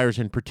Outliers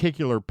in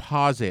particular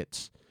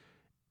posits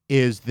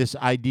is this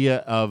idea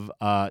of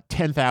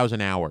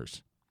 10,000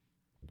 hours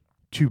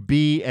to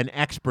be an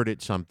expert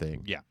at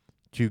something. Yeah.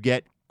 To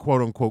get,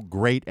 quote-unquote,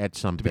 great at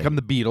something. To become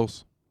the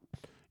Beatles.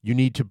 You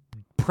need to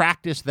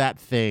practice that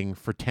thing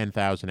for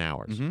 10,000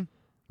 hours. Mm-hmm.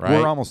 Right?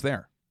 We're almost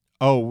there.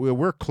 Oh,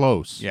 we're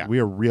close. Yeah. We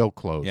are real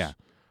close. Yeah.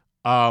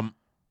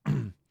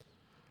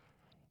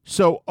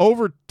 So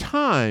over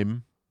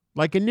time,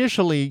 like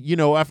initially,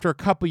 after a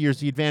couple years,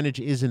 the advantage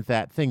isn't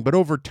that thing. But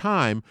over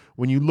time,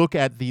 when you look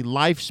at the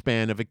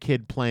lifespan of a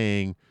kid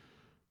playing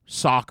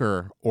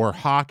soccer or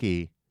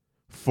hockey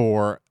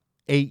for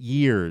 8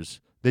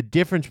 years, the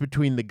difference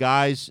between the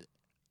guys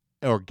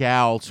or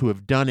gals who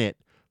have done it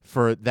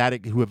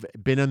who have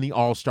been in the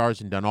All-Stars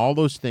and done all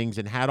those things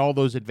and had all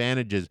those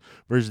advantages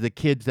versus the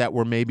kids that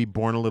were maybe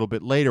born a little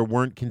bit later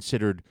weren't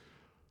considered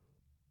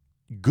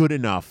good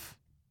enough,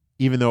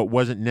 even though it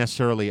wasn't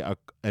necessarily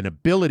an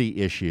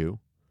ability issue,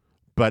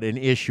 but an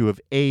issue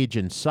of age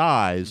and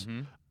size,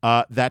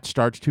 that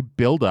starts to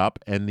build up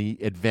and the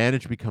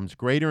advantage becomes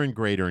greater and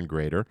greater and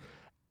greater.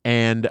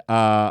 And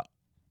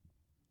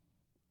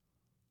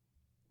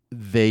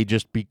they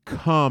just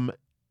become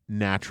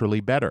naturally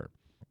better.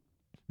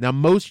 Now,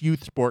 most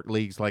youth sport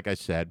leagues, like I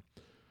said,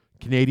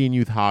 Canadian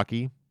Youth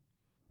Hockey,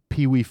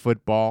 Pee Wee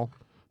Football,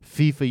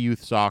 FIFA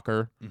Youth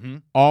Soccer, Mm-hmm.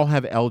 all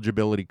have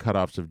eligibility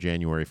cutoffs of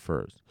January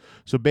 1st.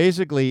 So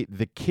basically,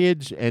 the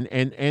kids, and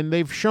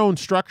they've shown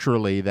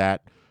structurally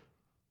that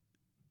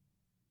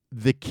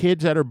the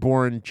kids that are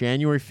born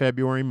January,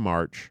 February,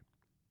 March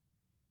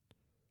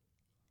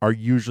are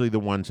usually the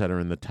ones that are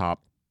in the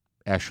top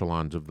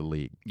echelons of the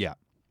league. Yeah.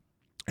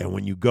 And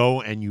when you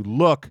go and you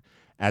look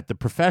at the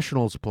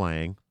professionals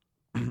playing,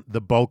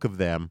 the bulk of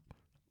them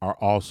are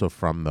also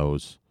from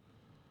those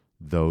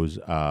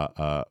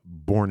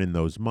born in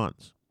those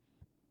months.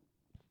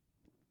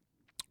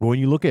 When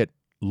you look at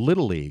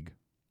Little League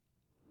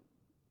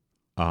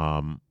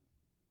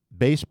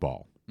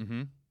baseball,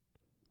 Mm-hmm.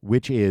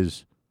 which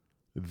is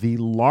the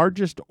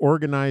largest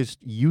organized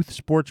youth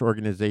sports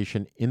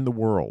organization in the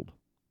world,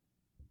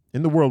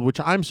 which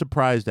I'm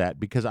surprised at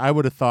because I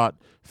would have thought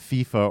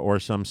FIFA or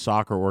some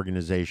soccer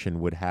organization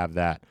would have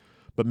that.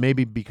 But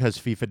maybe because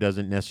FIFA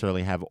doesn't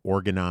necessarily have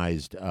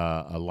organized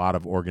a lot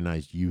of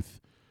organized youth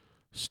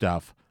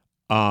stuff.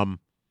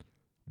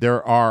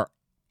 There are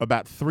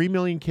about 3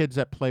 million kids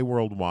that play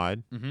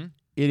worldwide. Mm-hmm.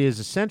 It is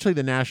essentially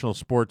the national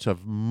sports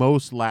of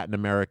most Latin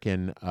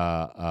American,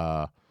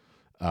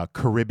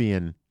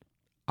 Caribbean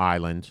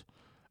islands.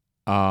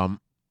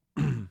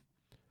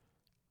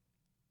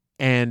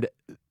 And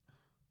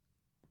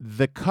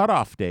the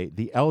cutoff date,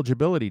 the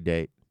eligibility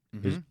date,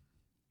 is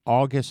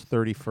August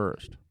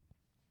 31st.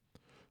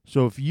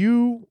 So if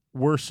you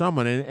were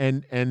someone,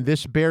 and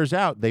this bears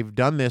out, they've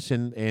done this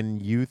in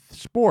youth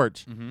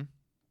sports, Mm-hmm.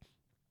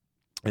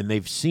 and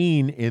they've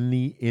seen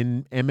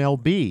in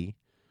MLB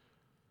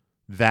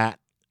that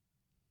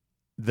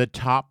the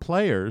top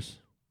players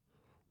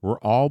were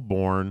all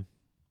born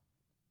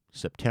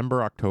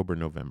September, October,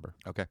 November.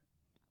 Okay.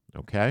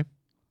 Okay?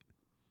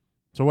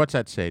 So what's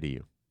that say to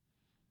you?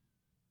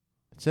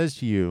 It says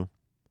to you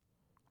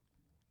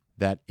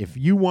that if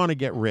you want to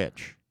get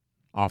rich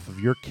off of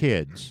your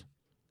kids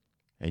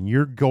and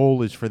your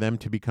goal is for them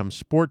to become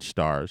sports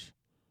stars,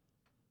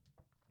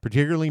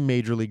 particularly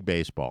Major League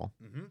Baseball,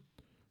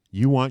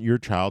 you want your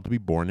child to be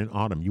born in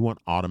autumn. You want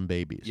autumn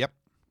babies. Yep.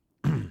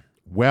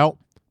 Well,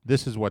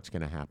 this is what's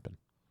going to happen.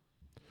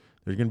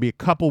 There's going to be a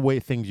couple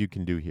things you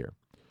can do here.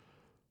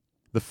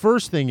 The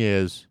first thing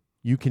is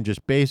you can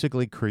just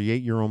basically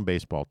create your own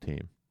baseball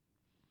team.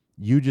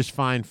 You just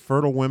find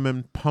fertile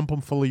women, pump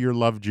them full of your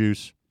love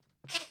juice,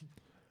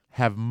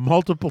 have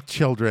multiple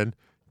children,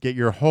 get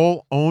your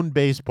whole own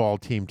baseball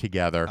team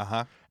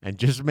together, and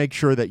just make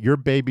sure that your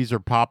babies are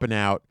popping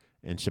out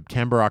in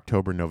September,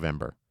 October,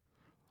 November.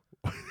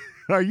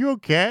 Are you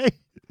okay?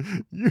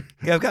 Yeah,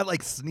 I've got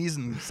like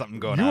sneezing something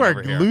going on You are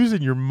over here.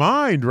 losing your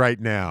mind right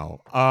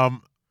now.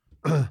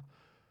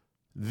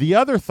 The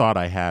other thought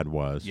I had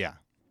was, Yeah.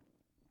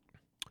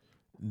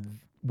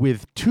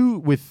 with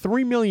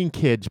 3 million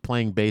kids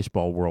playing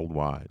baseball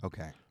worldwide,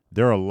 Okay.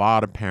 there are a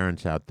lot of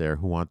parents out there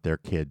who want their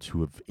kids,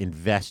 who have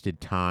invested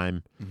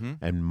time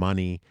and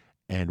money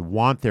and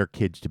want their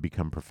kids to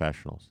become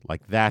professionals.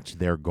 Like, that's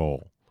their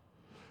goal.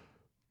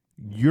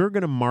 You're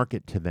going to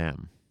market to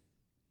them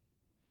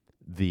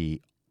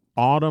the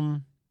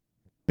autumn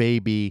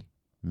baby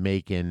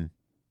making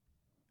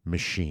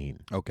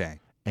machine. Okay.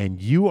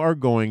 And you are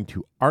going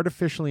to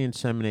artificially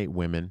inseminate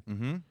women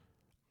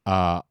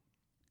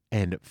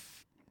and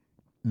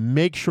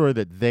make sure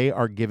that they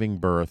are giving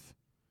birth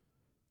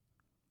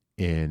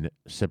in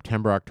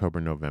September, October,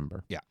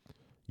 November. Yeah.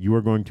 You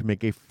are going to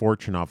make a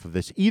fortune off of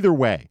this. Either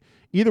way,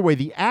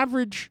 the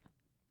average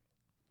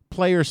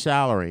player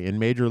salary in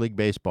Major League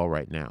Baseball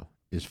right now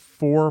is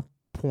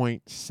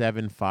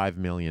 $4.75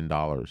 million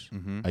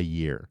a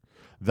year.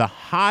 The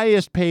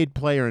highest paid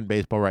player in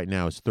baseball right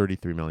now is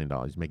 $33 million.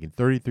 He's making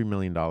 $33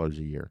 million a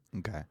year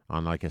Okay.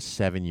 on like a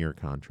 7-year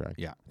contract.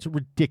 Yeah. It's a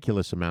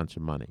ridiculous amounts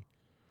of money.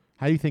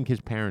 How do you think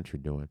his parents are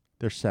doing?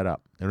 They're set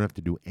up. They don't have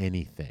to do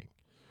anything.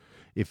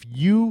 If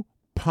you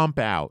pump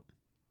out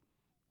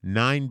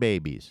 9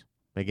 babies,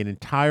 make an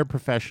entire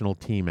professional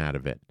team out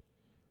of it,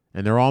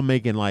 and they're all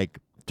making like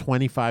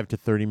 $25 to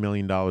 $30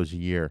 million a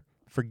year,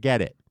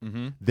 forget it.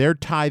 They're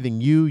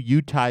tithing you,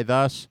 you tithe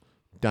us,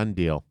 done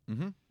deal.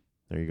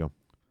 There you go.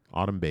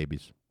 Autumn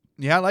babies.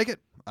 Yeah, I like it.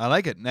 I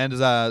like it.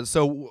 And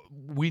so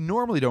we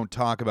normally don't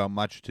talk about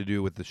much to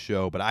do with the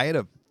show, but I had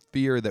a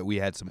fear that we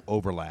had some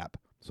overlap.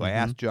 So I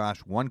asked Josh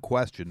one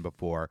question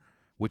before,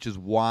 which is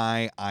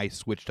why I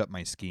switched up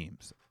my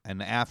schemes.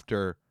 And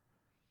after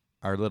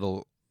our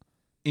little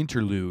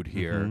interlude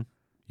here,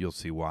 you'll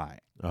see why.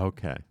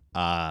 Okay.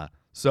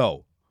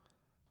 So,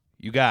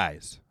 you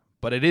guys,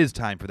 but it is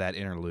time for that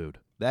interlude.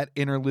 That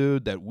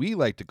interlude that we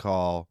like to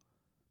call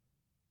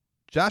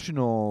Josh and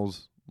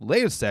Noel's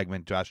latest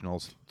segment, Josh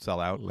Noel's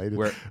Sellout.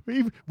 Where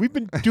We've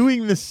been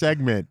doing this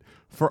segment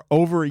for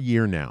over a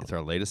year now. it's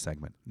our latest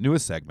segment,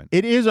 newest segment.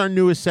 It is our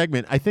newest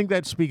segment. I think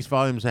that speaks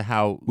volumes of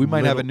how We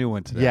might have a little- new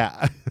one today.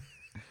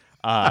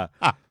 Yeah.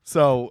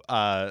 So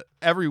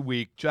every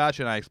week, Josh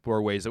and I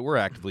explore ways that we're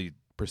actively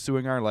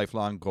pursuing our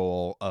lifelong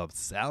goal of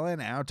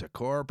selling out to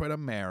corporate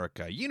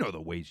America. You know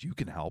the ways you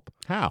can help.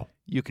 How?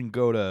 You can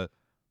go to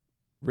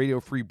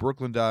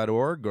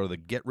radiofreebrooklyn.org, go to the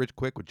Get Rich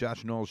Quick with Josh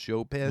and Noel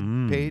show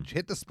page,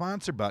 hit the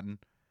sponsor button,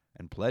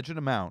 and pledge an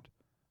amount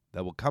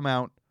that will come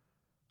out,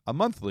 a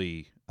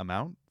monthly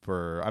amount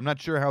for, I'm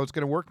not sure how it's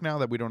going to work now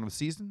that we don't have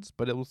seasons,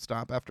 but it will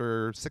stop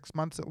after 6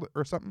 months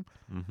or something.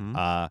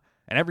 And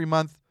every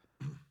month,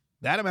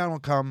 that amount will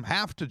come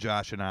half to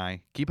Josh and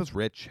I, keep us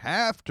rich,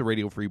 half to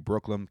Radio Free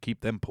Brooklyn,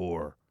 keep them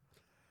poor.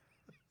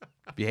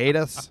 If you hate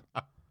us,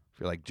 if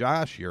you're like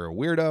Josh, you're a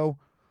weirdo.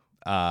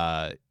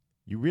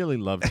 You really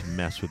love to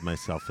mess with my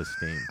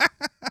self-esteem.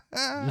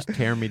 Just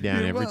tear me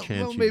down every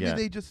chance you maybe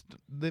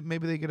get.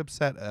 Maybe they get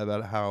upset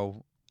about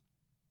how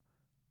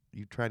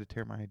you try to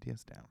tear my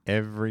ideas down.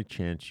 Every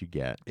chance you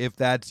get, If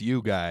that's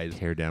you guys,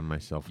 tear down my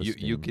self-esteem.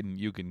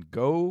 you can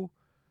go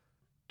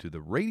to the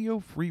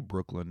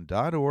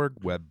radiofreebrooklyn.org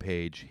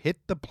webpage, hit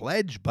the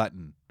pledge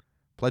button,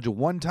 pledge a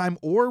one-time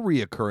or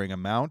reoccurring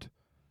amount.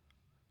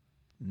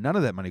 None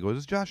of that money goes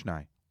to Josh and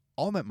I.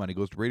 All that money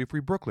goes to Radio Free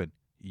Brooklyn.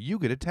 You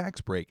get a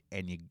tax break,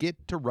 and you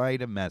get to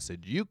write a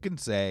message. You can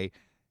say,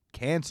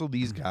 cancel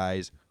these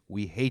guys.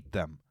 We hate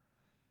them.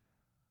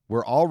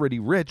 We're already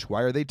rich.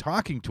 Why are they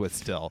talking to us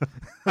still?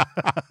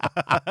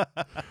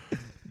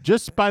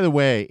 Just by the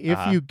way, if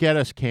you get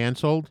us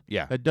canceled,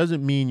 Yeah. that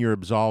doesn't mean you're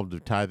absolved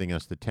of tithing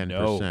us the 10%.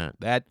 No,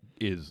 that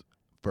is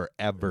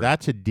forever.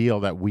 That's a deal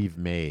that we've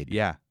made.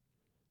 yeah.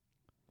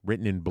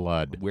 Written in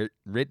blood. We're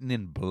written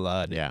in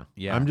blood. Yeah.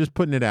 Yeah. I'm just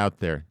putting it out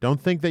there. Don't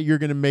think that you're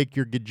going to make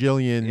your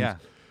gajillions. Yeah.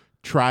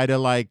 Try to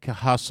like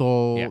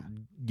hustle,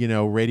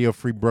 Radio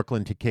Free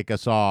Brooklyn to kick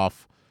us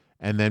off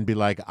and then be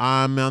like,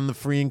 I'm on the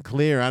free and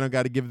clear. I don't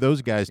got to give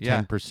those guys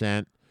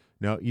 10%.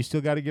 No, you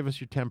still got to give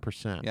us your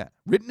 10%. Yeah.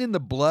 Written in the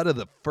blood of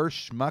the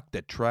first schmuck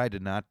that tried to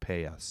not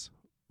pay us.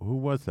 Who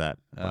was that?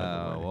 by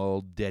the way?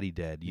 Old Daddy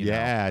Dead. You know.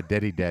 Yeah,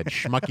 Daddy Dead.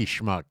 Schmucky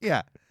Schmuck.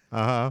 Yeah.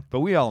 Uh-huh.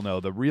 But we all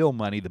know the real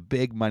money, the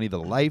big money, the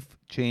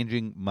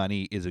life-changing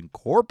money is in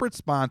corporate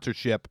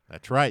sponsorship.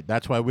 That's right.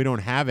 That's why we don't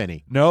have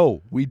any.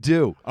 No, we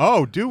do.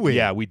 Oh, do we?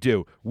 Yeah, we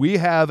do. We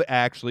have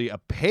actually a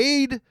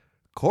paid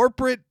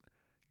corporate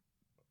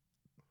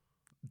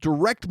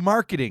direct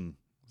marketing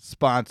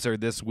sponsor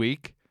this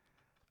week.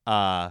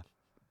 Where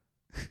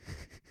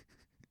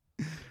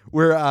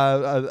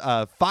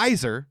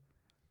Pfizer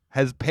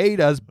has paid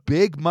us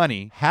big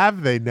money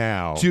Have they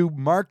now? to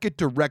market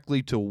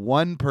directly to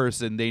one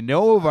person. They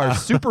know of our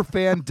super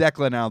fan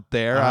Declan out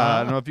there.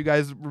 I don't know if you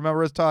guys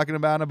remember us talking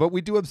about him, but we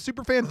do have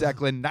super fan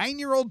Declan,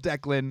 9-year-old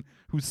Declan,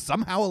 who's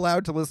somehow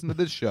allowed to listen to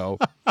this show,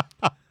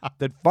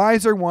 that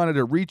Pfizer wanted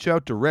to reach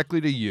out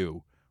directly to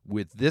you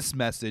with this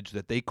message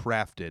that they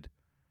crafted.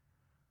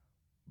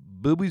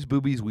 Boobies,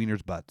 boobies,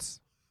 wieners, butts.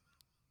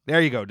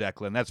 There you go,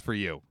 Declan. That's for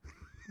you.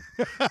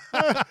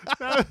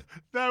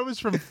 that was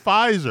from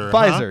Pfizer.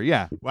 Pfizer,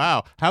 yeah.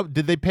 Wow. How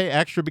did they pay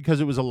extra because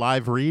it was a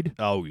live read?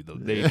 Oh,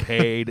 they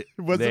paid.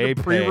 Was it they a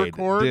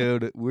pre-record? paid.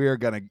 Dude, we're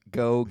going to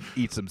go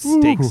eat some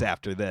steaks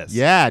after this.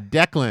 Yeah,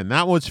 Declan,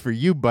 that was for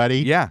you, buddy.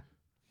 Yeah.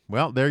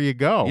 Well, there you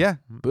go. Yeah.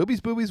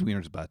 Boobies, boobies,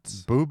 wieners,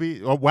 butts.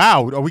 Booby. Oh,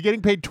 wow. Are we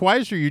getting paid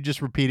twice, or are you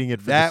just repeating it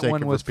for the That sake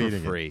one of was for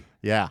repeating free. it?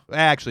 Yeah.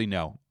 Actually,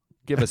 no.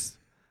 Give us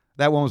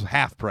that one was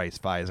half price,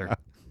 Pfizer.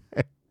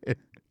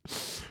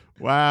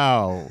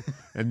 Wow.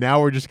 And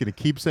now we're just going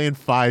to keep saying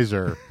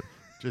Pfizer.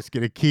 Just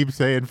going to keep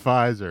saying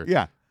Pfizer.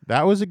 Yeah.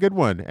 That was a good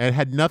one. It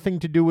had nothing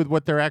to do with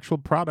what their actual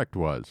product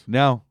was.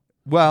 No.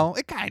 Well,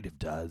 it kind of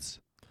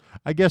does.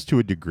 I guess to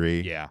a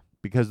degree. Yeah.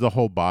 Because the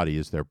whole body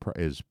is their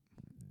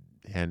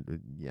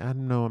and I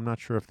don't know. I'm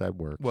not sure if that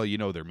works. Well, you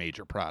know their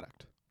major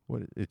product,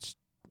 What it's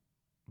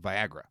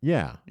Viagra.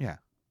 yeah. Yeah.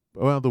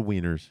 Well, the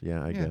wieners.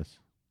 Yeah, I Yeah. guess.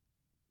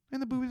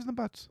 And the boobies and the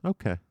butts.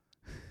 Okay.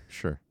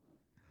 Sure.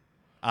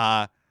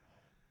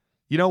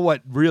 You know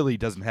what really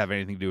doesn't have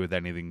anything to do with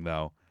anything,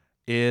 though,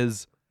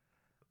 is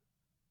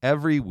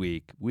every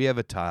week we have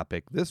a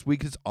topic. This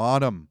week is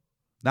autumn,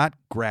 not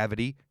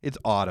gravity. It's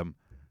autumn.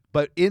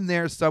 But in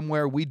there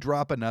somewhere, we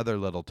drop another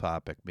little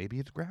topic. Maybe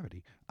it's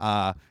gravity.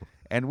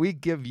 And we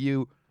give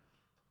you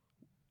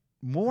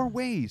more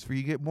ways for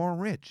you to get more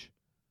rich.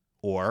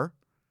 Or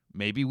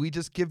maybe we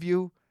just give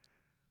you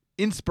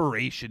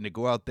inspiration to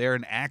go out there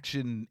and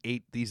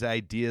actionate these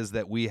ideas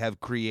that we have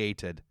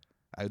created,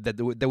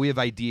 that we have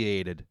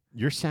ideated.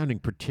 You're sounding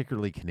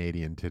particularly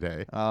Canadian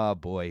today. Oh,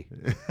 boy.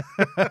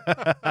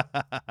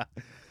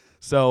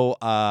 So,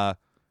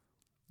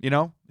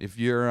 if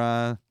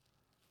you're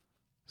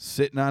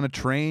sitting on a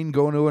train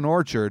going to an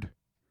orchard,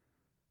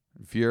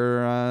 if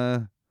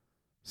you're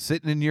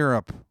sitting in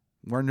Europe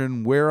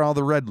wondering where all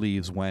the red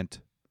leaves went,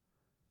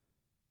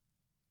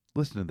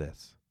 listen to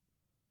this.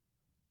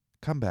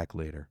 Come back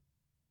later.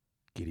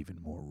 Get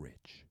even more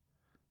rich.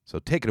 So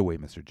take it away,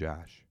 Mr.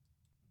 Josh.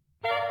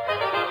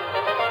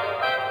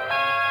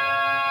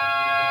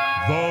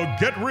 The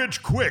Get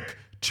Rich Quick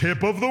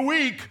Tip of the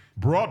Week,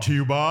 brought to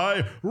you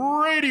by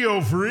Radio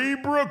Free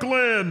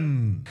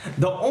Brooklyn.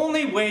 The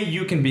only way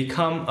you can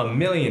become a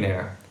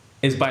millionaire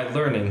is by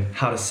learning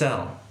how to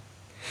sell.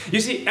 You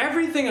see,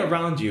 everything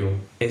around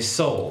you is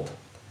sold.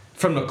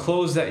 From the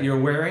clothes that you're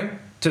wearing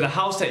to the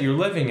house that you're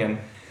living in,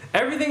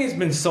 everything has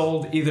been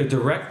sold either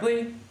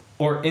directly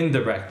or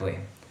indirectly.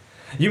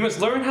 You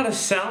must learn how to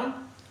sell,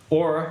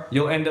 or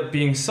you'll end up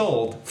being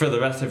sold for the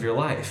rest of your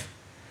life.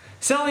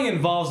 Selling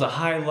involves a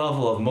high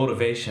level of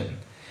motivation,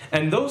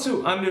 and those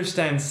who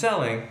understand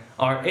selling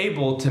are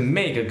able to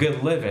make a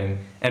good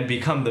living and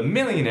become the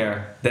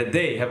millionaire that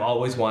they have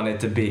always wanted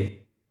to be.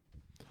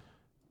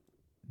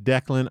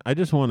 Declan, I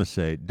just want to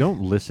say,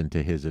 don't listen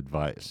to his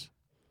advice.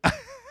 I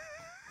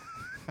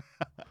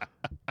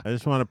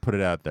just want to put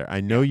it out there.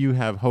 I know you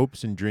have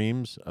hopes and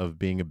dreams of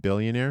being a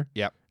billionaire.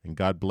 Yep. And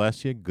God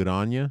bless you. Good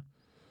on you.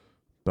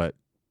 But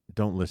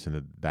don't listen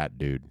to that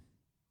dude.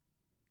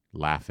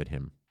 Laugh at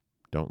him.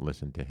 Don't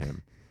listen to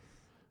him.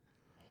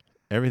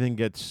 Everything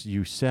gets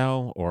you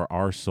sell or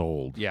are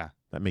sold. Yeah.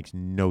 That makes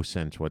no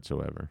sense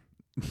whatsoever.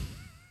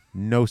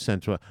 No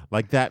sense.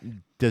 Like that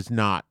does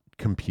not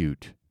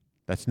compute.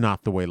 That's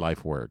not the way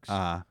life works.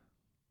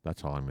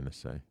 That's all I'm going to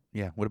say.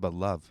 Yeah. What about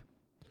love?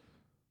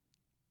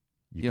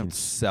 You don't can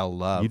sell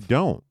love. You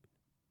don't.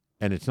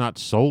 And it's not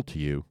sold to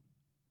you.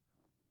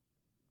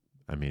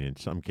 I mean, in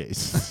some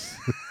cases.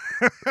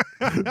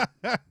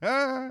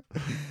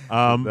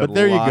 But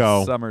there you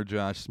go. Summer,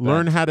 Josh.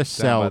 Learn how to down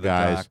sell, by the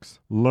guys. docks.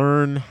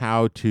 Learn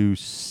how to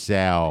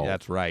sell.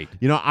 That's right.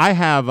 You know, I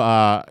have,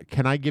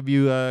 can I give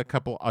you a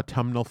couple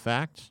autumnal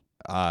facts?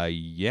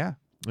 Yeah.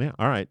 Yeah.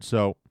 All right.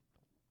 So,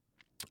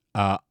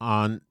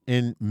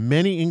 in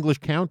many English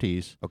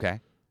counties, Okay.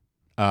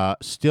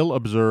 still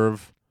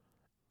observe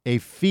a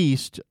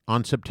feast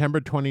on September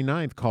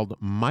 29th called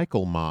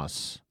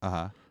Michaelmas,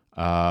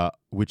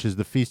 which is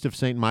the Feast of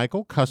St.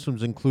 Michael.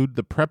 Customs include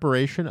the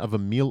preparation of a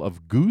meal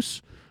of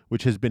goose,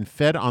 which has been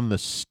fed on the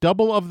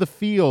stubble of the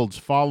fields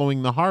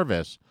following the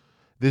harvest.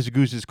 This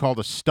goose is called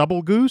a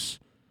stubble goose,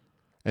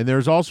 and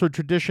there's also a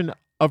tradition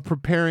of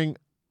preparing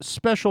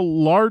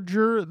special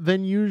larger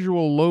than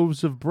usual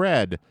loaves of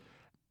bread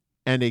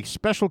and a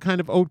special kind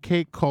of oat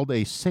cake called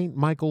a St.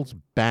 Michael's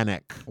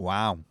bannock.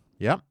 Wow.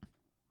 Yep.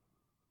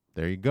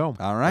 There you go.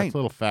 All right. That's a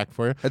little fact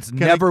for you. That's Can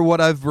never what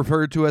I've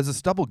referred to as a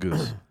stubble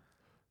goose.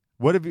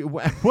 What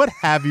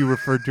have you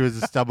referred to as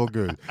a stubble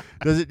goose?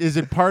 Is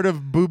it part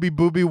of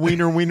booby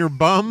wiener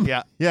bum?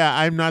 Yeah. Yeah,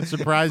 I'm not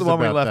surprised the one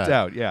we about left that.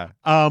 out, yeah.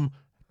 I'm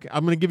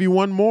going to give you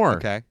one more.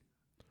 Okay.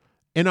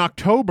 In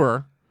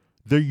October,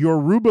 the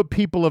Yoruba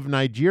people of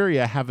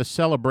Nigeria have a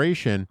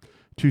celebration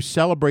to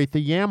celebrate the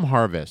yam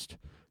harvest.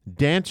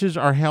 Dances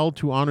are held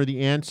to honor the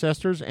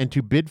ancestors and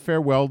to bid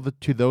farewell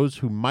to those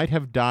who might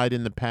have died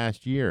in the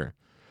past year.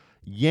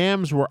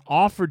 Yams were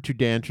offered to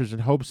dancers in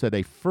hopes that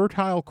a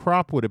fertile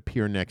crop would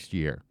appear next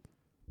year.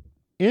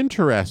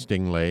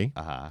 Interestingly,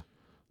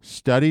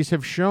 studies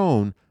have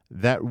shown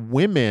that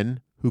women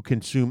who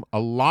consume a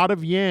lot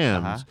of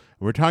yams,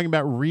 we're talking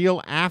about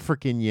real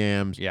African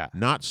yams,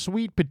 not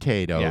sweet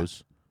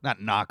potatoes, Not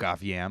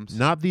knockoff yams.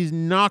 not these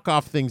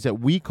knockoff things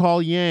that we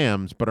call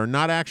yams but are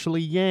not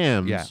actually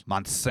yams. Yeah.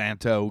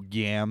 Monsanto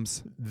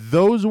yams.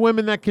 Those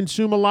women that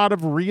consume a lot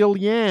of real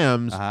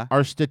yams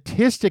are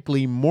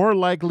statistically more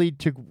likely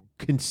to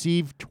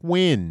conceive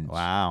twins.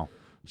 Wow.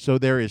 So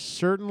there is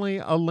certainly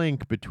a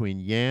link between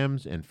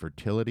yams and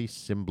fertility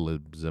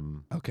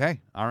symbolism.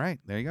 Okay. All right.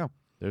 There you go.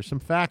 There's some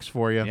facts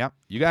for you. Yep.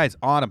 You guys,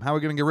 autumn, how are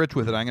we going to get rich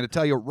with it? I'm going to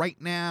tell you right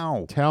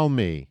now. Tell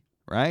me.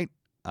 Right?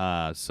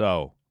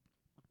 So,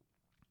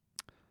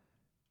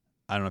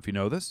 I don't know if you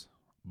know this,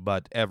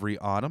 but every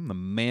autumn, the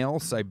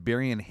male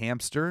Siberian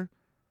hamster,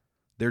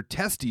 their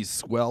testes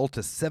swell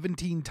to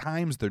 17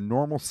 times their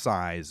normal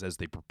size as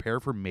they prepare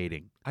for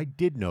mating. I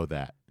did know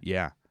that.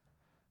 Yeah.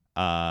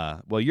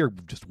 Well, you're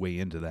just way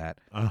into that.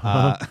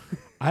 I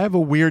have a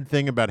weird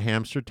thing about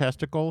hamster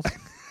testicles.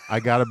 I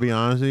got to be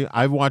honest with you.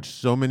 I've watched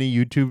so many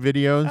YouTube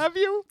videos. Have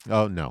you?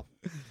 Oh, no.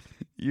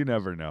 You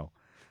never know.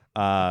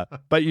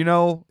 But, you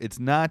know, it's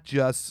not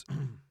just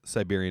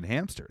Siberian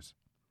hamsters.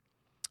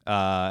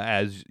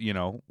 As, you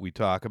know, we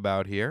talk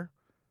about here,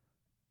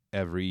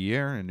 every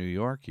year in New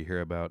York, you hear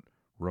about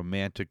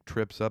romantic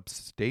trips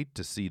upstate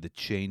to see the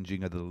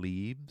changing of the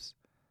leaves.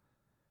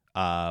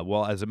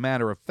 Well, as a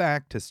matter of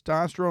fact,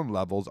 testosterone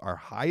levels are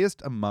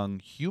highest among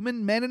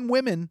human men and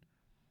women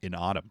in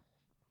autumn.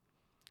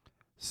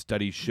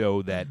 Studies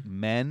show that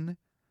men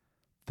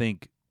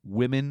think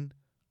women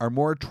are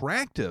more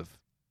attractive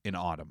in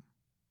autumn.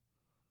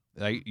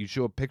 Like, you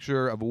show a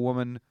picture of a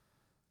woman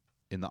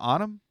in the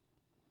autumn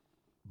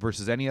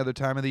versus any other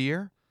time of the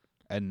year,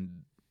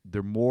 and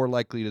they're more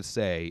likely to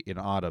say in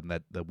autumn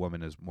that the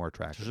woman is more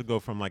attractive. This will go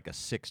from like a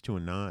 6 to a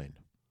 9.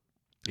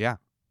 Yeah.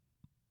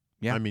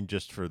 Yeah. I mean,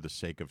 just for the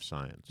sake of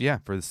science. Yeah,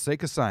 for the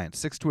sake of science,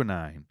 6 to a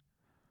 9.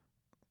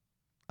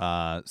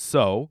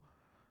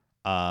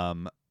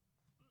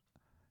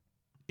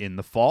 In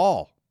the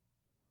fall,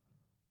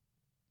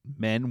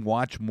 men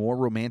watch more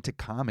romantic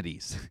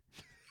comedies.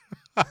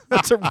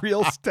 That's a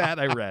real stat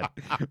I read.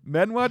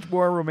 Men watch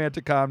more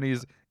romantic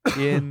comedies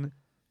in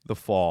the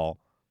fall,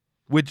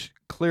 which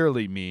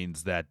clearly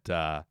means that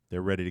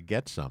they're ready to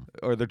get some.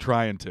 Or they're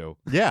trying to.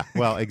 Yeah,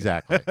 well,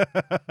 exactly.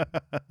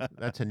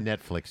 That's a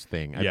Netflix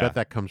thing. I Yeah. bet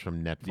that comes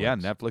from Netflix. Yeah,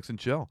 Netflix and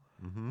chill.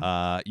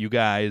 Mhm. You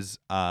guys,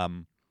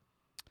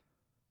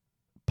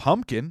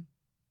 pumpkin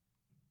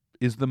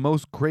is the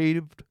most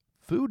craved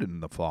food in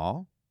the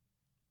fall,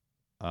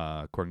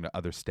 according to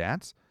other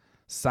stats.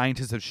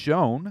 Scientists have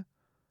shown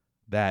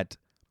that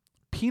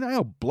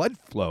penile blood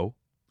flow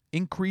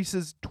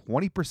increases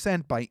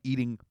 20% by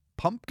eating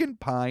pumpkin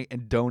pie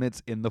and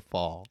donuts in the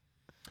fall.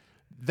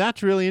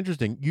 That's really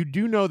interesting. You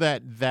do know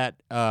that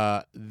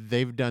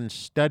they've done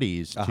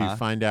studies to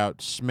find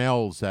out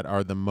smells that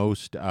are the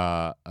most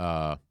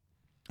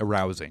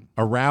arousing.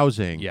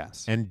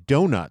 Yes, and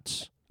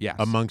donuts. Yes.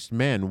 Amongst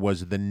men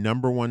was the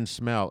number one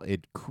smell.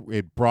 It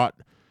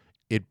brought.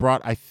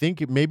 I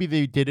think maybe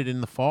they did it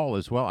in the fall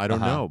as well. I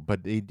don't know, but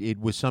it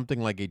was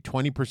something like a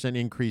 20%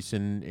 increase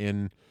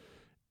in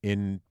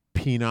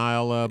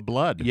penile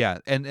blood. Yeah,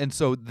 and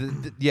so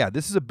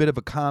this is a bit of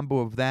a combo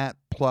of that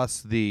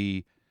plus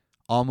the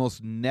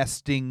almost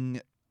nesting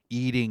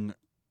eating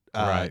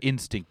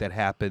instinct that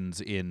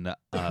happens in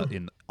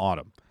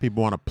autumn.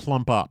 People want to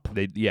plump up.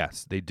 They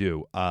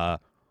do.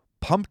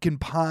 Pumpkin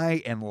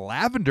pie and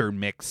lavender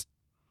mix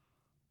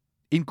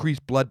increase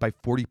blood by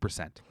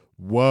 40%.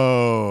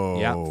 Whoa.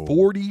 Yeah,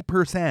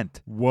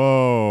 40%.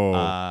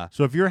 Whoa.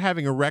 So if you're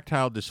having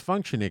erectile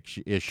dysfunction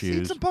issues,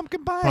 eat some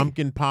pumpkin pie.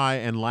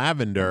 And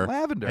lavender,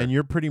 and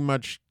you're pretty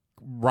much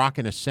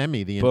rocking a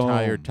semi the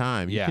entire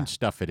time. You can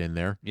stuff it in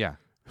there. Yeah.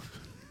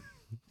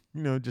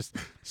 Just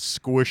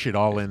squish it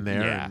all in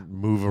there and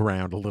move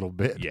around a little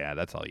bit. Yeah,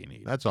 that's all you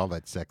need. That's all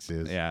that sex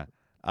is. Yeah.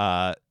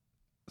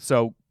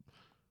 So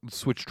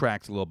switch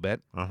tracks a little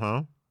bit.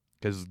 Uh-huh.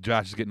 Because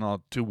Josh is getting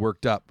all too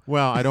worked up.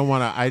 Well, I don't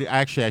want to.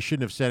 I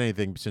shouldn't have said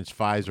anything since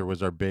Pfizer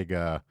was our big.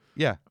 Wow,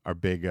 I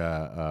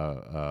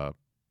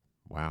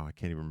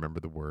can't even remember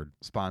the word.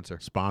 Sponsor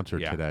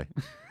today.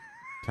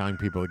 Telling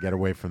people to get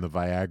away from the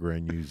Viagra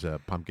and use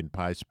pumpkin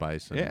pie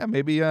spice. And Yeah,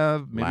 maybe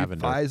lavender.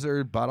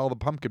 Pfizer bought all the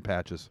pumpkin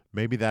patches.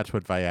 Maybe that's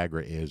what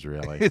Viagra is,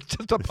 really. It's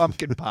just a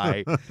pumpkin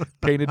pie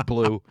painted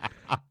blue.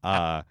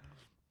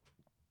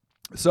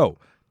 So,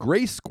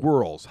 gray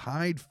squirrels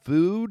hide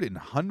food in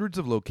hundreds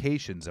of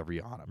locations every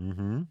autumn.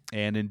 Mm-hmm.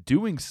 And in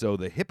doing so,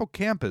 the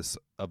hippocampus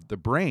of the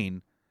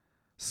brain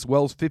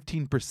swells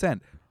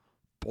 15%.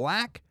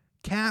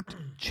 Black-capped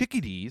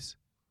chickadees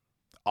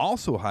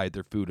also hide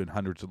their food in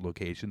hundreds of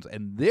locations,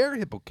 and their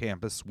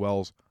hippocampus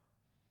swells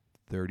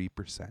 30%.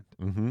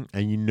 Mm-hmm.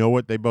 And you know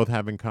what they both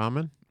have in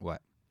common?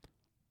 What?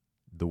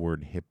 The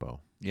word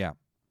hippo. Yeah.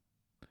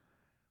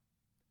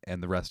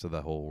 And the rest of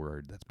the whole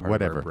word. That's part of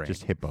Whatever, our brain.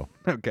 just hippo.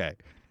 Okay.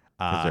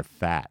 Because they're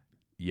fat.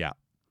 Yeah.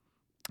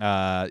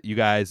 You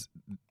guys,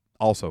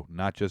 also,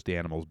 not just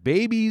animals.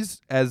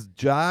 Babies, as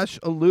Josh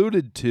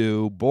alluded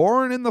to,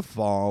 born in the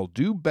fall,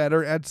 do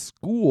better at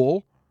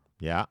school,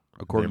 Yeah.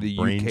 according Their to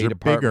the brains UK are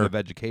Department bigger. of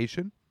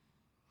Education.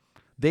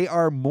 They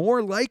are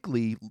more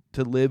likely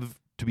to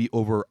live to be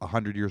over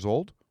 100 years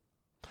old.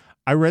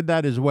 I read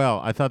that as well.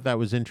 I thought that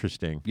was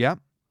interesting. Yeah.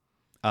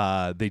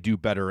 They do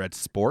better at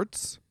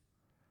sports.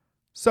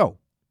 So,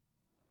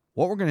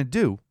 what we're going to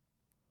do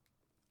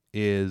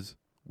is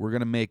we're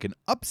going to make an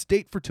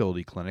upstate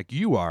fertility clinic.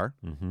 You are.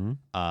 Mm-hmm.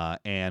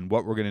 And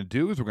what we're going to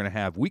do is we're going to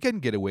have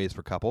weekend getaways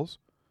for couples.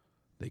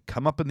 They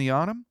come up in the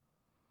autumn.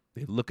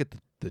 They look at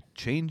the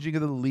changing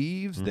of the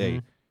leaves.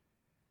 They,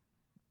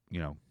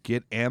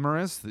 get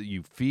amorous.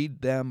 You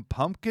feed them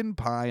pumpkin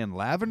pie and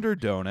lavender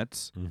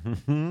donuts.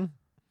 Mm-hmm.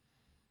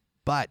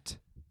 But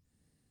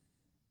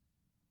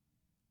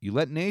you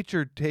let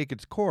nature take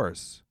its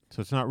course.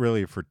 So it's not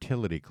really a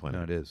fertility clinic.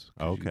 No, it is.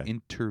 'Cause Okay. You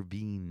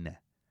intervene.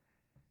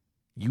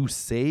 You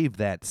save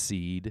that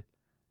seed.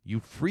 You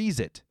freeze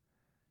it.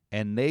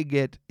 And they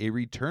get a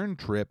return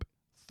trip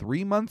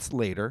 3 months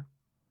later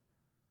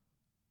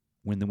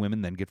when the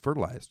women then get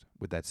fertilized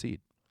with that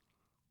seed.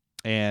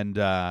 And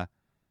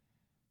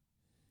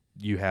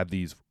you have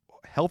these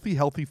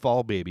healthy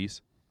fall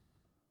babies.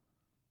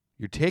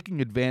 You're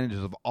taking advantage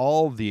of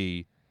all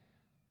the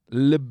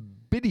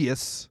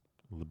libidinous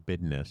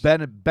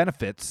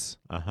benefits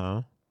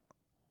Uh-huh.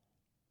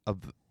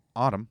 of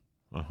autumn.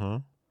 Uh-huh.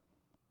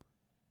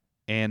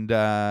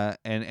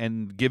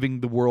 And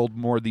giving the world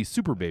more of these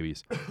super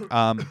babies.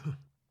 You're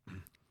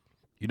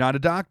not a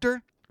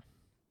doctor.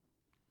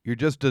 You're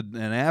just an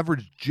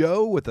average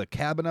Joe with a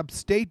cabin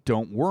upstate.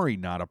 Don't worry,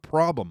 not a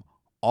problem.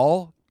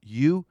 All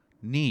you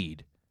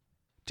need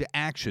to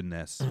action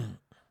this,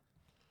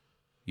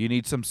 you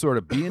need some sort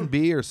of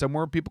B&B or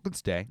somewhere people can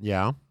stay.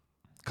 Yeah.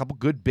 A couple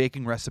good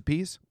baking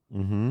recipes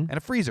Mm-hmm. and a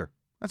freezer.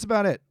 That's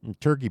about it.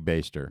 Turkey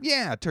baster.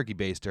 Yeah, a turkey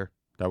baster.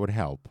 That would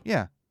help.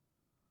 Yeah.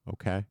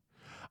 Okay.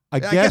 I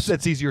guess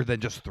that's easier than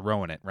just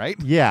throwing it, right?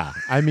 Yeah.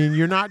 I mean,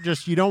 you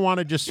don't want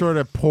to just sort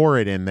of pour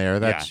it in there.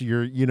 That's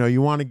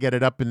you want to get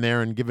it up in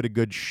there and give it a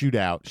good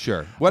shootout.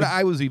 Sure. What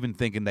I was even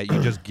thinking that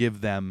you just give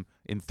them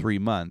in 3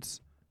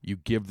 months, you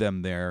give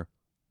them the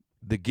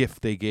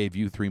gift they gave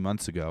you 3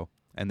 months ago,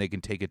 and they can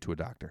take it to a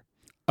doctor.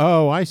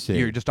 Oh, I see.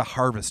 You're just a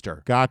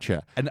harvester.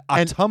 Gotcha. An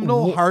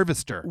autumnal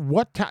harvester.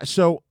 What time?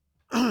 So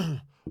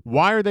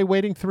why are they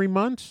waiting 3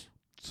 months?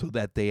 So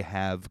that they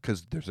have,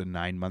 because there's a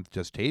 9-month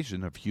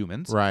gestation of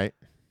humans. Right.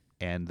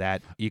 And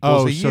that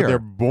equals a year. So they're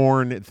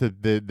born,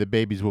 the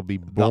babies will be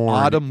born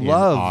autumn in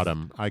love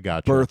autumn. I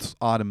got you. Births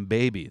autumn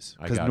babies.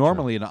 I Because gotcha.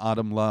 normally an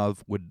autumn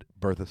love would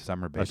birth a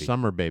summer baby. A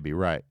summer baby,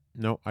 right.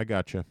 No, I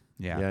got you.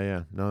 Yeah.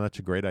 Yeah. No, that's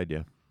a great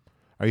idea.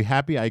 Are you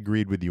happy I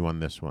agreed with you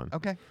on this one?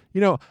 Okay.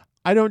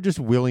 I don't just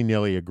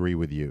willy-nilly agree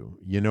with you.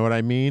 You know what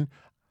I mean?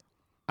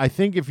 I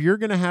think if you're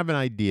going to have an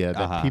idea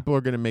that people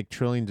are going to make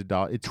trillions of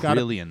dollars, it's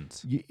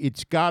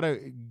got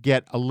to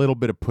get a little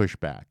bit of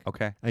pushback.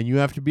 Okay. And you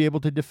have to be able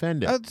to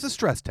defend it. It's a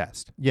stress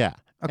test. Yeah.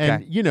 Okay.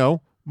 And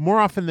more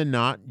often than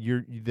not,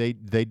 they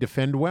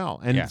defend well.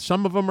 And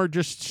some of them are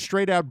just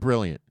straight out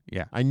brilliant.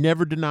 Yeah. I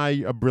never deny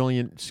a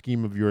brilliant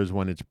scheme of yours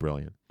when it's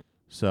brilliant.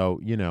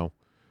 So,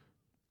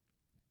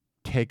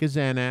 take a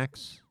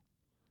Xanax,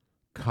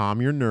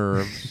 calm your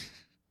nerves.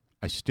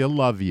 I still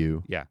love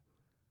you. Yeah.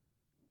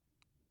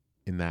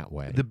 In that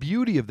way. The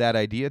beauty of that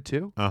idea,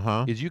 too,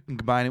 Uh-huh. is you can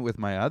combine it with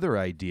my other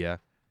idea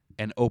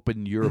and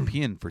open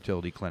European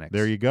fertility clinics.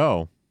 There you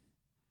go.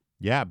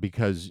 Yeah,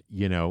 because,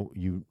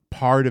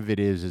 part of it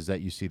is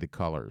that you see the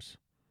colors.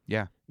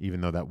 Yeah.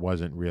 Even though that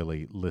wasn't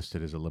really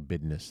listed as a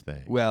libidinous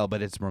thing. Well,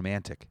 but it's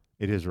romantic.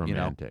 It is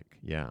romantic.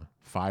 Yeah.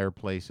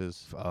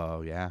 Fireplaces.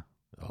 Oh, yeah.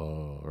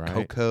 Oh,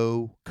 right.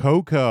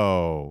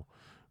 Cocoa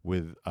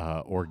with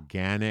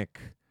organic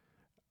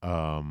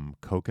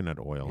coconut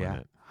oil in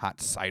it. Hot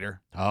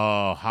cider.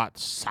 Oh, hot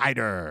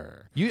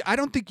cider. I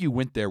don't think you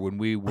went there when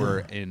we were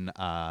in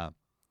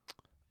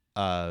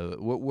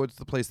what's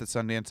the place that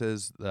Sundance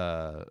is?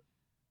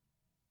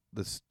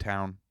 This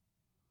town.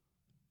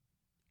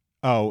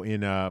 Oh,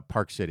 in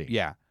Park City.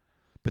 Yeah.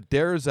 But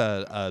there's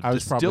a I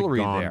was probably distillery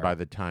gone there. by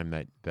the time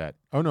that.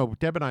 Oh no,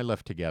 Deb and I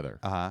left together.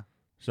 Uh-huh.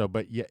 So,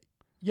 but yeah,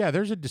 Yeah,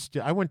 there's a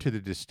I went to the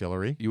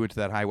distillery. You went to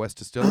that High West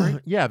Distillery?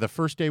 Yeah, the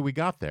first day we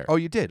got there. Oh,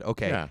 you did?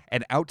 Okay. Yeah.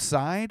 And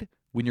outside,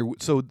 when you're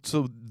so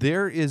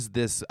there is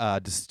this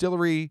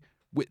distillery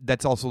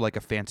that's also like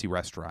a fancy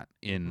restaurant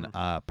in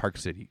Park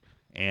City,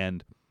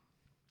 and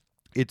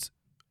it's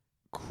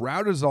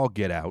crowded as all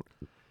get out.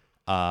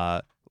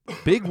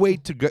 Big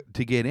wait to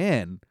get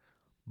in,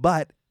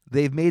 but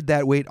they've made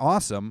that wait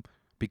awesome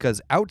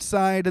because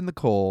outside in the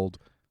cold,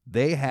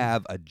 they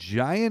have a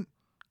giant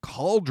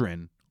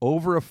cauldron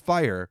over a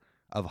fire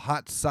of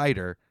hot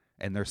cider,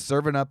 and they're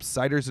serving up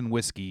ciders and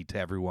whiskey to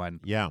everyone.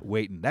 Yeah.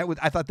 Waiting.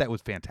 I thought that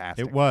was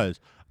fantastic. It was.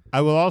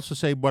 I will also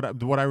say what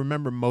I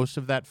remember most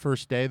of that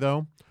first day,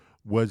 though,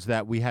 was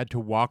that we had to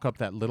walk up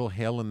that little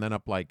hill and then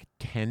up like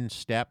 10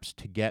 steps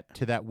to get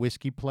to that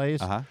whiskey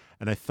place,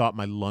 and I thought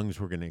my lungs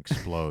were going to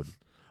explode.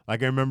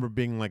 Like, I remember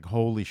being like,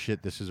 holy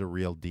shit, this is a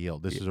real deal.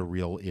 This is a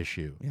real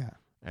issue. Yeah.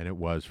 And it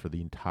was for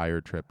the entire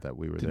trip that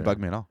we were there. Didn't bug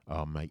me at all.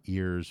 Oh, my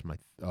ears, my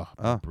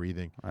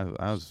breathing. I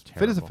was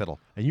fit as a terrible. fiddle.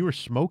 And you were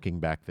smoking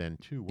back then,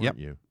 too, weren't Yep.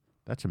 you?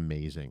 That's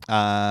amazing.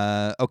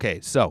 Okay,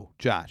 so,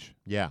 Josh,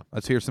 Yeah.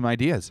 let's hear some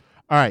ideas.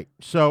 All right.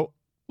 So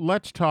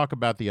let's talk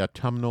about the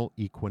autumnal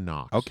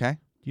equinox. Okay. Do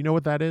you know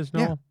what that is,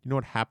 Noel? Yeah. You know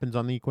what happens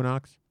on the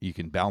equinox? You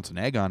can bounce an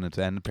egg on its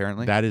end,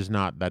 apparently. That is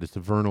not. That is the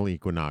vernal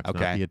equinox, not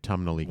Okay. the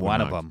autumnal equinox.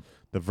 One of them.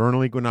 The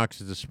vernal equinox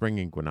is the spring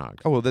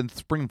equinox. Oh, well, then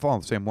spring and fall,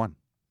 the same one.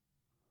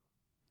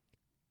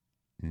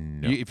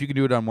 No. If you can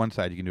do it on one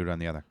side, you can do it on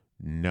the other.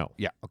 No.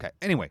 Yeah, okay.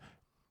 Anyway.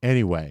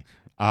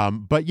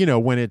 But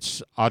when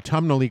it's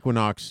autumnal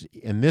equinox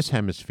in this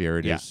hemisphere,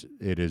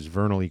 it is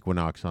vernal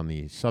equinox on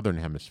the southern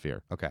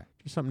hemisphere. Okay.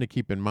 Just something to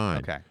keep in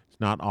mind. Okay. It's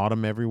not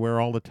autumn everywhere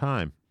all the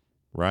time.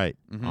 Right.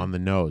 On the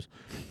nose.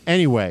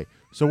 Anyway,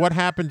 so what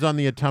happens on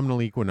the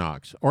autumnal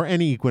equinox, or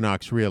any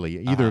equinox really,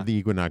 either of the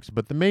equinoxes,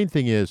 but the main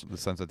thing is The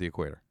sun's at the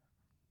equator.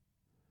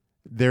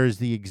 there is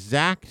the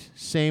exact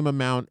same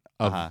amount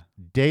of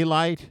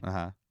daylight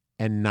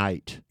and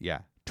night.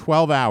 Yeah.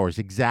 12 hours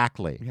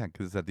exactly. Yeah,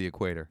 because it's at the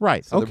equator.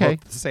 Right, So they're okay.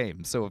 both the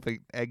same. So if an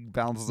egg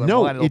bounces on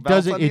No, one, it'll it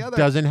bounce doesn't. on the It other.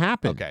 doesn't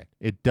happen. Okay.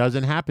 It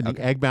doesn't happen. The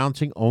egg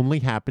bouncing only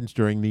happens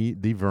during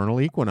the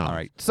vernal equinox. All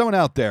right. Someone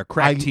out there,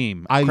 crack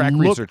team, I crack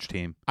look- research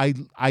team.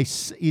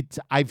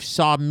 I've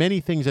saw many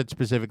things that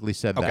specifically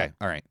said Okay. that.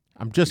 All right.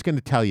 I'm just going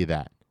to tell you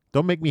that.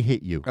 Don't make me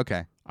hit you.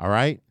 Okay. All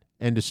right.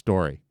 End of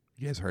story.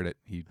 You guys heard it.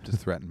 He just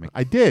threatened me.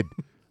 I did.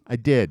 I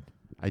did.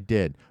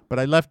 But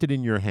I left it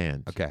in your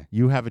hands. Okay.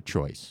 You have a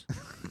choice.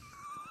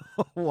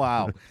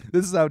 Wow.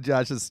 This is how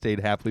Josh has stayed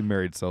happily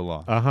married so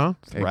long.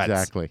 Threats.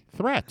 Exactly.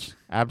 Threats.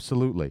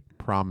 Absolutely.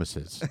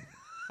 Promises.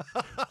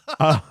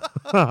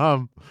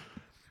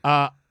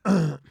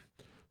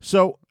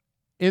 So,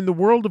 in the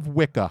world of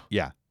Wicca,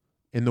 Yeah.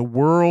 in the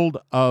world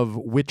of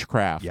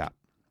witchcraft, Yeah.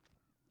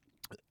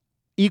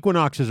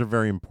 equinoxes are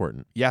very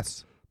important,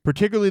 Yes.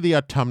 particularly the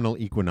autumnal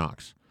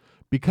equinox.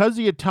 Because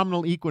the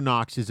autumnal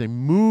equinox is a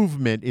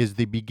movement, is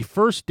the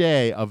first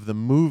day of the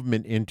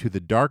movement into the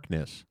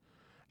darkness,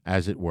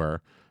 as it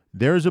were,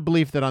 there is a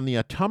belief that on the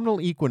autumnal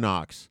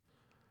equinox,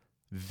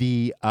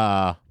 the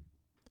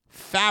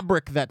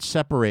fabric that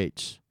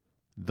separates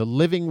the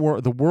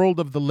the world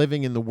of the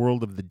living and the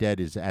world of the dead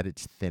is at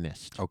its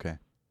thinnest. Okay.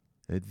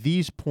 At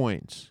these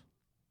points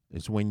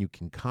is when you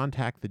can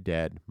contact the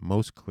dead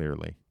most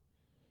clearly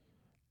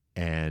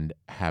and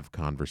have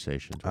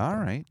conversations with All them.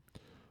 right.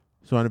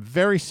 So on a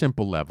very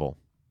simple level,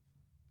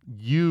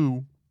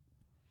 you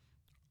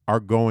are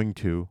going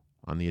to,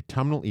 on the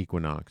autumnal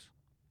equinox,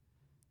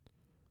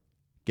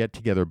 get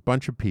together a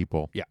bunch of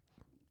people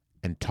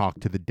and talk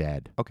to the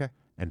dead. Okay.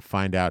 And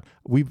find out.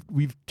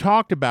 We've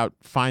talked about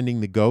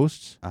finding the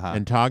ghosts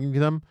and talking to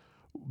them.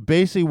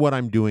 Basically what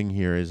I'm doing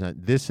here is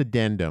that this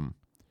addendum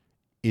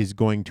is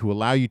going to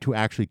allow you to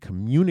actually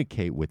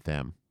communicate with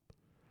them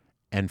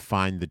and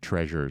find the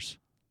treasures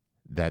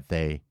that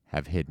they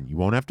have hidden. You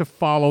won't have to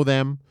follow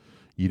them.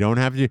 You don't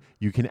have to.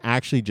 You can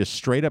actually just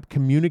straight up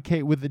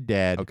communicate with the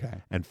dead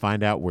and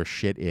find out where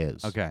shit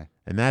is. Okay.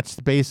 And that's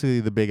basically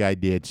the big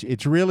idea.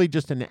 It's really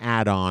just an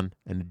add-on,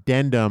 an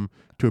addendum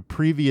to a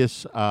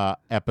previous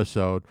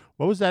episode.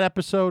 What was that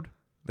episode?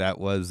 That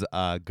was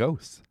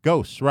Ghosts.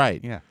 Ghosts,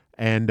 right. Yeah.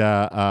 And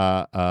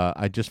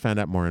I just found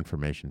out more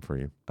information for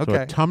you. So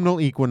Okay. autumnal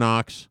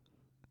equinox,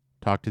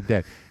 talk to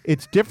dead.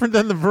 It's different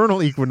than the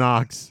vernal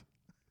equinox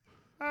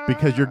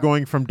because you're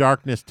going from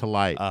darkness to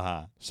light.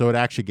 So it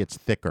actually gets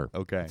thicker.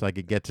 Okay. It's like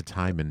it gets its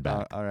hymen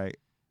back. All right.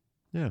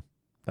 Yeah.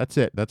 That's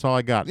it. That's all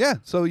I got. Yeah.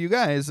 So you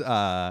guys,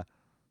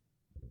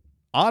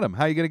 Autumn,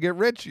 how you going to get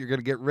rich? You're going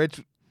to get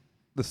rich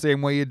the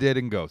same way you did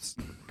in Ghosts.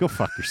 Go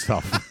fuck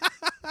yourself.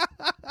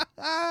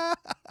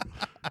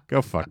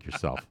 Go fuck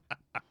yourself.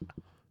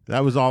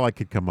 That was all I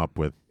could come up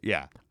with.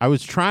 Yeah. I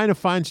was trying to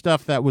find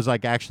stuff that was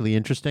like actually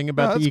interesting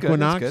about the that's good,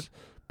 that's equinox, good.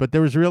 but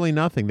there was really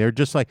nothing. They're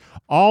just like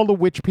all the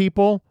witch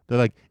people. They're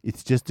like,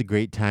 it's just a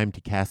great time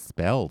to cast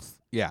spells,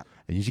 Yeah.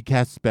 and you should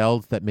cast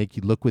spells that make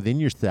you look within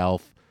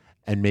yourself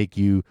and make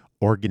you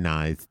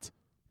organized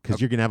because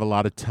you're gonna have a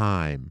lot of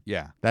time.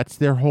 Yeah. That's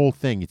their whole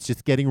thing. It's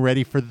just getting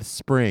ready for the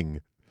spring.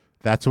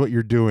 That's what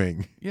you're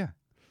doing. Yeah.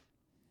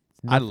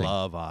 I Nothing.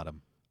 love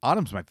autumn.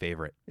 Autumn's my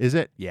favorite. Is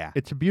it? Yeah.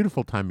 It's a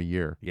beautiful time of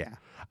year. Yeah.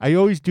 I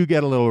always do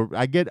get a little.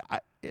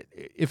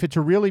 If it's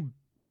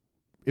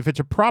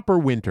a proper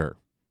winter,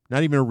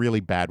 not even a really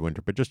bad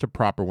winter, but just a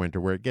proper winter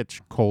where it gets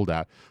cold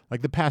out.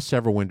 Like the past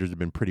several winters have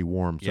been pretty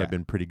warm, so Yeah. I've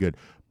been pretty good.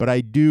 But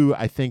I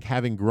think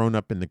having grown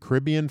up in the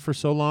Caribbean for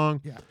so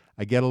long, Yeah.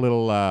 I get a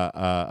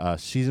little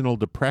seasonal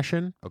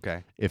depression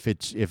Okay. if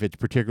it's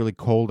particularly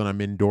cold and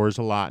I'm indoors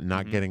a lot and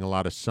not getting a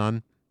lot of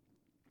sun.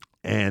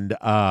 And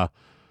I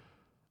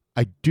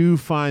do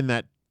find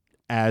that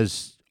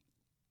as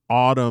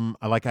autumn,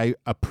 I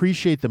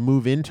appreciate the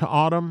move into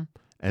autumn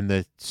and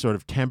the sort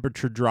of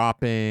temperature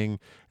dropping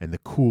and the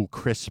cool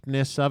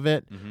crispness of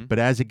it. Mm-hmm. But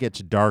as it gets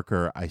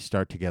darker, I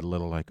start to get a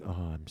little like,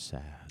 oh, I'm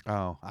sad.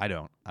 Oh, I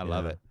don't. I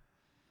love Yeah. it.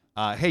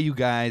 Hey, you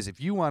guys, if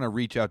you want to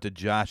reach out to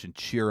Josh and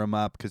cheer him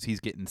up because he's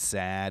getting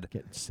sad,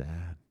 Getting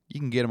sad. you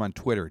can get him on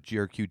Twitter,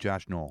 GRQ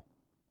Josh Knoll.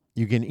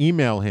 You can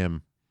email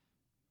him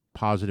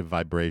positive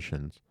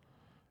vibrations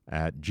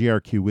at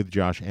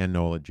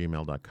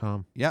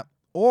grqwithjoshandnoel@gmail.com. Yep.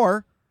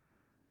 Or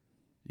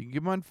you can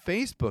give him on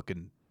Facebook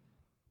and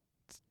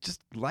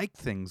just like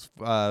things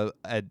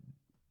at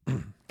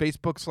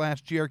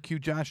Facebook/GRQ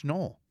Josh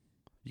Knoll.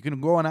 You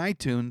can go on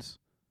iTunes.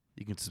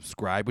 You can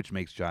subscribe, which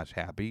makes Josh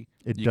happy.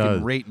 It you does.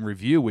 can rate and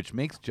review, which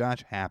makes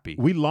Josh happy.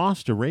 We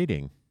lost a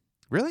rating.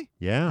 Really? I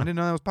Yeah. didn't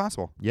know that was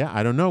possible. Yeah,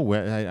 I don't know.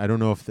 I don't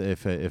know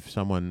if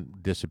someone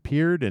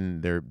disappeared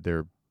and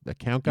their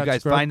account got You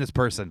guys scrubbed. find this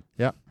person.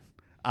 Yep.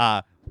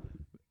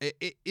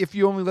 If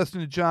you only listen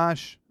to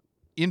Josh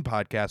in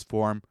podcast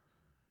form,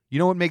 you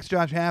know what makes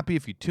Josh happy?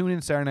 If you tune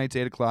in Saturday nights,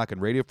 8 o'clock on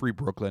Radio Free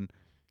Brooklyn,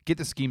 get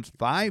the schemes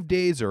 5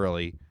 days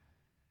early.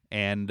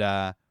 And,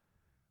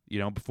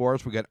 before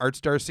us, we got Art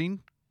Star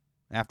Scene.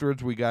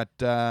 Afterwards, we got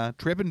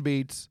Trippin'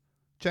 Beats.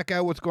 Check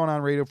out what's going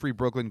on Radio Free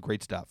Brooklyn.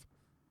 Great stuff.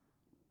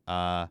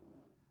 You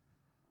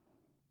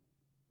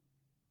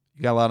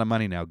got a lot of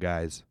money now,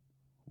 guys.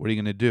 What are you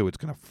going to do? It's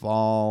going to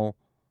fall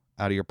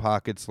out of your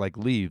pockets like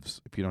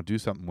leaves if you don't do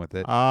something with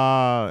it.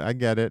 I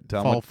get it. Tell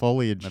 'em Fall what-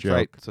 foliage That's joke.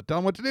 right. So tell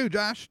them what to do,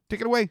 Josh.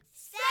 Take it away.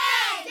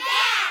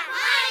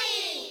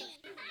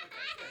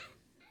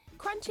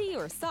 Crunchy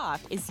or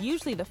soft is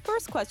usually the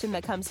first question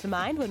that comes to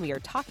mind when we are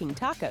talking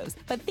tacos,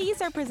 but these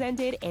are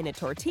presented in a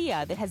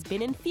tortilla that has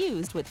been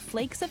infused with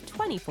flakes of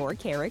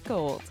 24-karat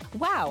gold.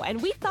 Wow,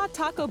 and we thought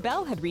Taco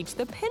Bell had reached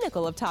the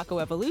pinnacle of taco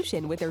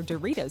evolution with their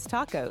Doritos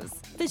tacos.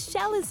 The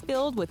shell is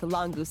filled with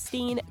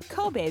langoustine,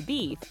 Kobe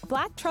beef,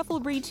 black truffle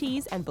brie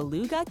cheese, and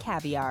beluga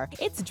caviar.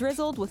 It's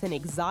drizzled with an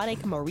exotic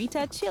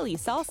morita chili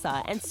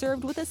salsa and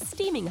served with a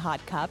steaming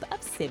hot cup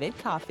of civet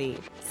coffee.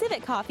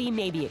 Civet coffee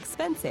may be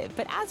expensive,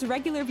 but as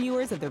regular viewers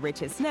of The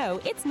Richest know,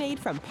 it's made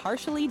from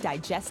partially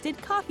digested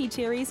coffee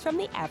cherries from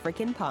the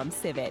African palm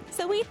civet.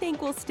 So we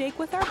think we'll stick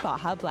with our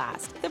Baja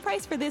Blast. The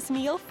price for this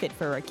meal, fit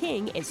for a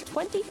king, is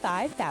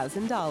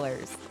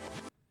 $25,000.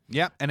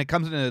 Yep, and it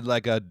comes in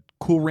like a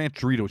Cool Ranch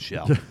Dorito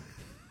shell.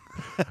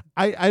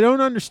 I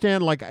don't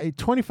understand. Like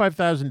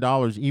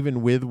 $25,000,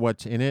 even with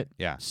what's in it,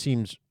 Yeah.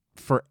 seems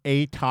for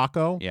a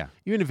taco. Yeah.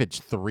 Even if it's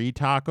 3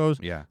 tacos,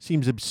 Yeah.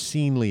 seems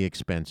obscenely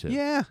expensive.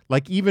 Yeah.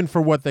 Like even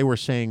for what they were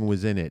saying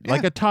was in it. Yeah.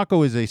 Like a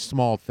taco is a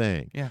small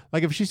thing. Yeah.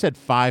 Like if she said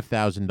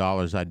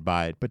 $5,000, I'd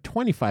buy it. But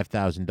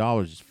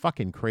 $25,000 is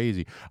fucking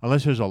crazy.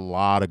 Unless there's a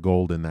lot of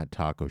gold in that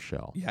taco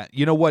shell. Yeah,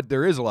 you know what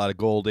there is a lot of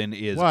gold in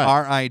is What?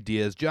 our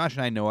ideas. Josh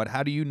and I know it.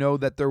 How do you know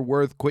that they're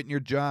worth quitting your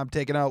job,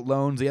 taking out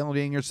loans,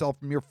 alienating yourself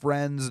from your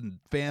friends and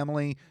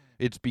family?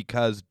 It's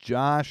because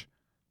Josh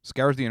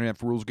scours the internet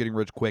for rules getting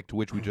rich quick, to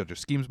which we judge our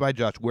schemes by.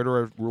 Josh, where do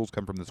our rules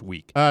come from this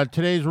week?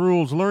 Today's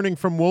rules, learning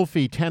from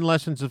Wolfie, 10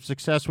 lessons of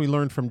success we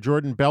learned from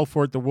Jordan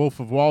Belfort, the Wolf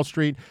of Wall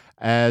Street,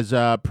 as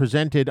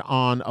presented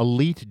on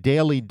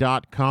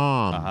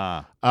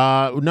EliteDaily.com.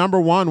 Uh-huh. Number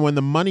 1, when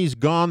the money's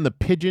gone, the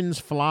pigeons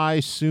fly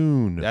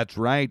soon. That's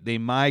right. They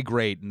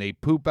migrate and they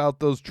poop out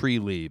those tree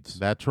leaves.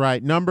 That's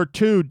right. Number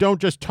 2, don't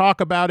just talk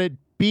about it,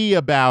 be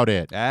about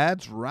it.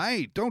 That's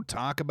right. Don't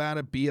talk about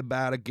it. Be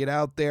about it. Get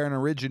out there and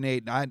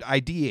originate.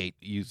 Ideate,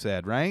 you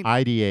said, right?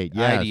 Ideate,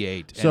 yes.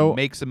 Ideate. So, and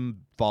make some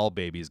fall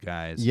babies,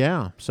 guys.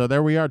 yeah, so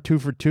there we are, 2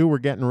 for 2. We're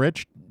getting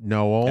rich,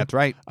 Noel. That's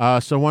right.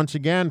 So once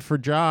again, for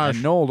Josh.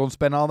 And Noel, don't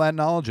spend all that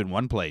knowledge in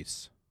one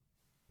place.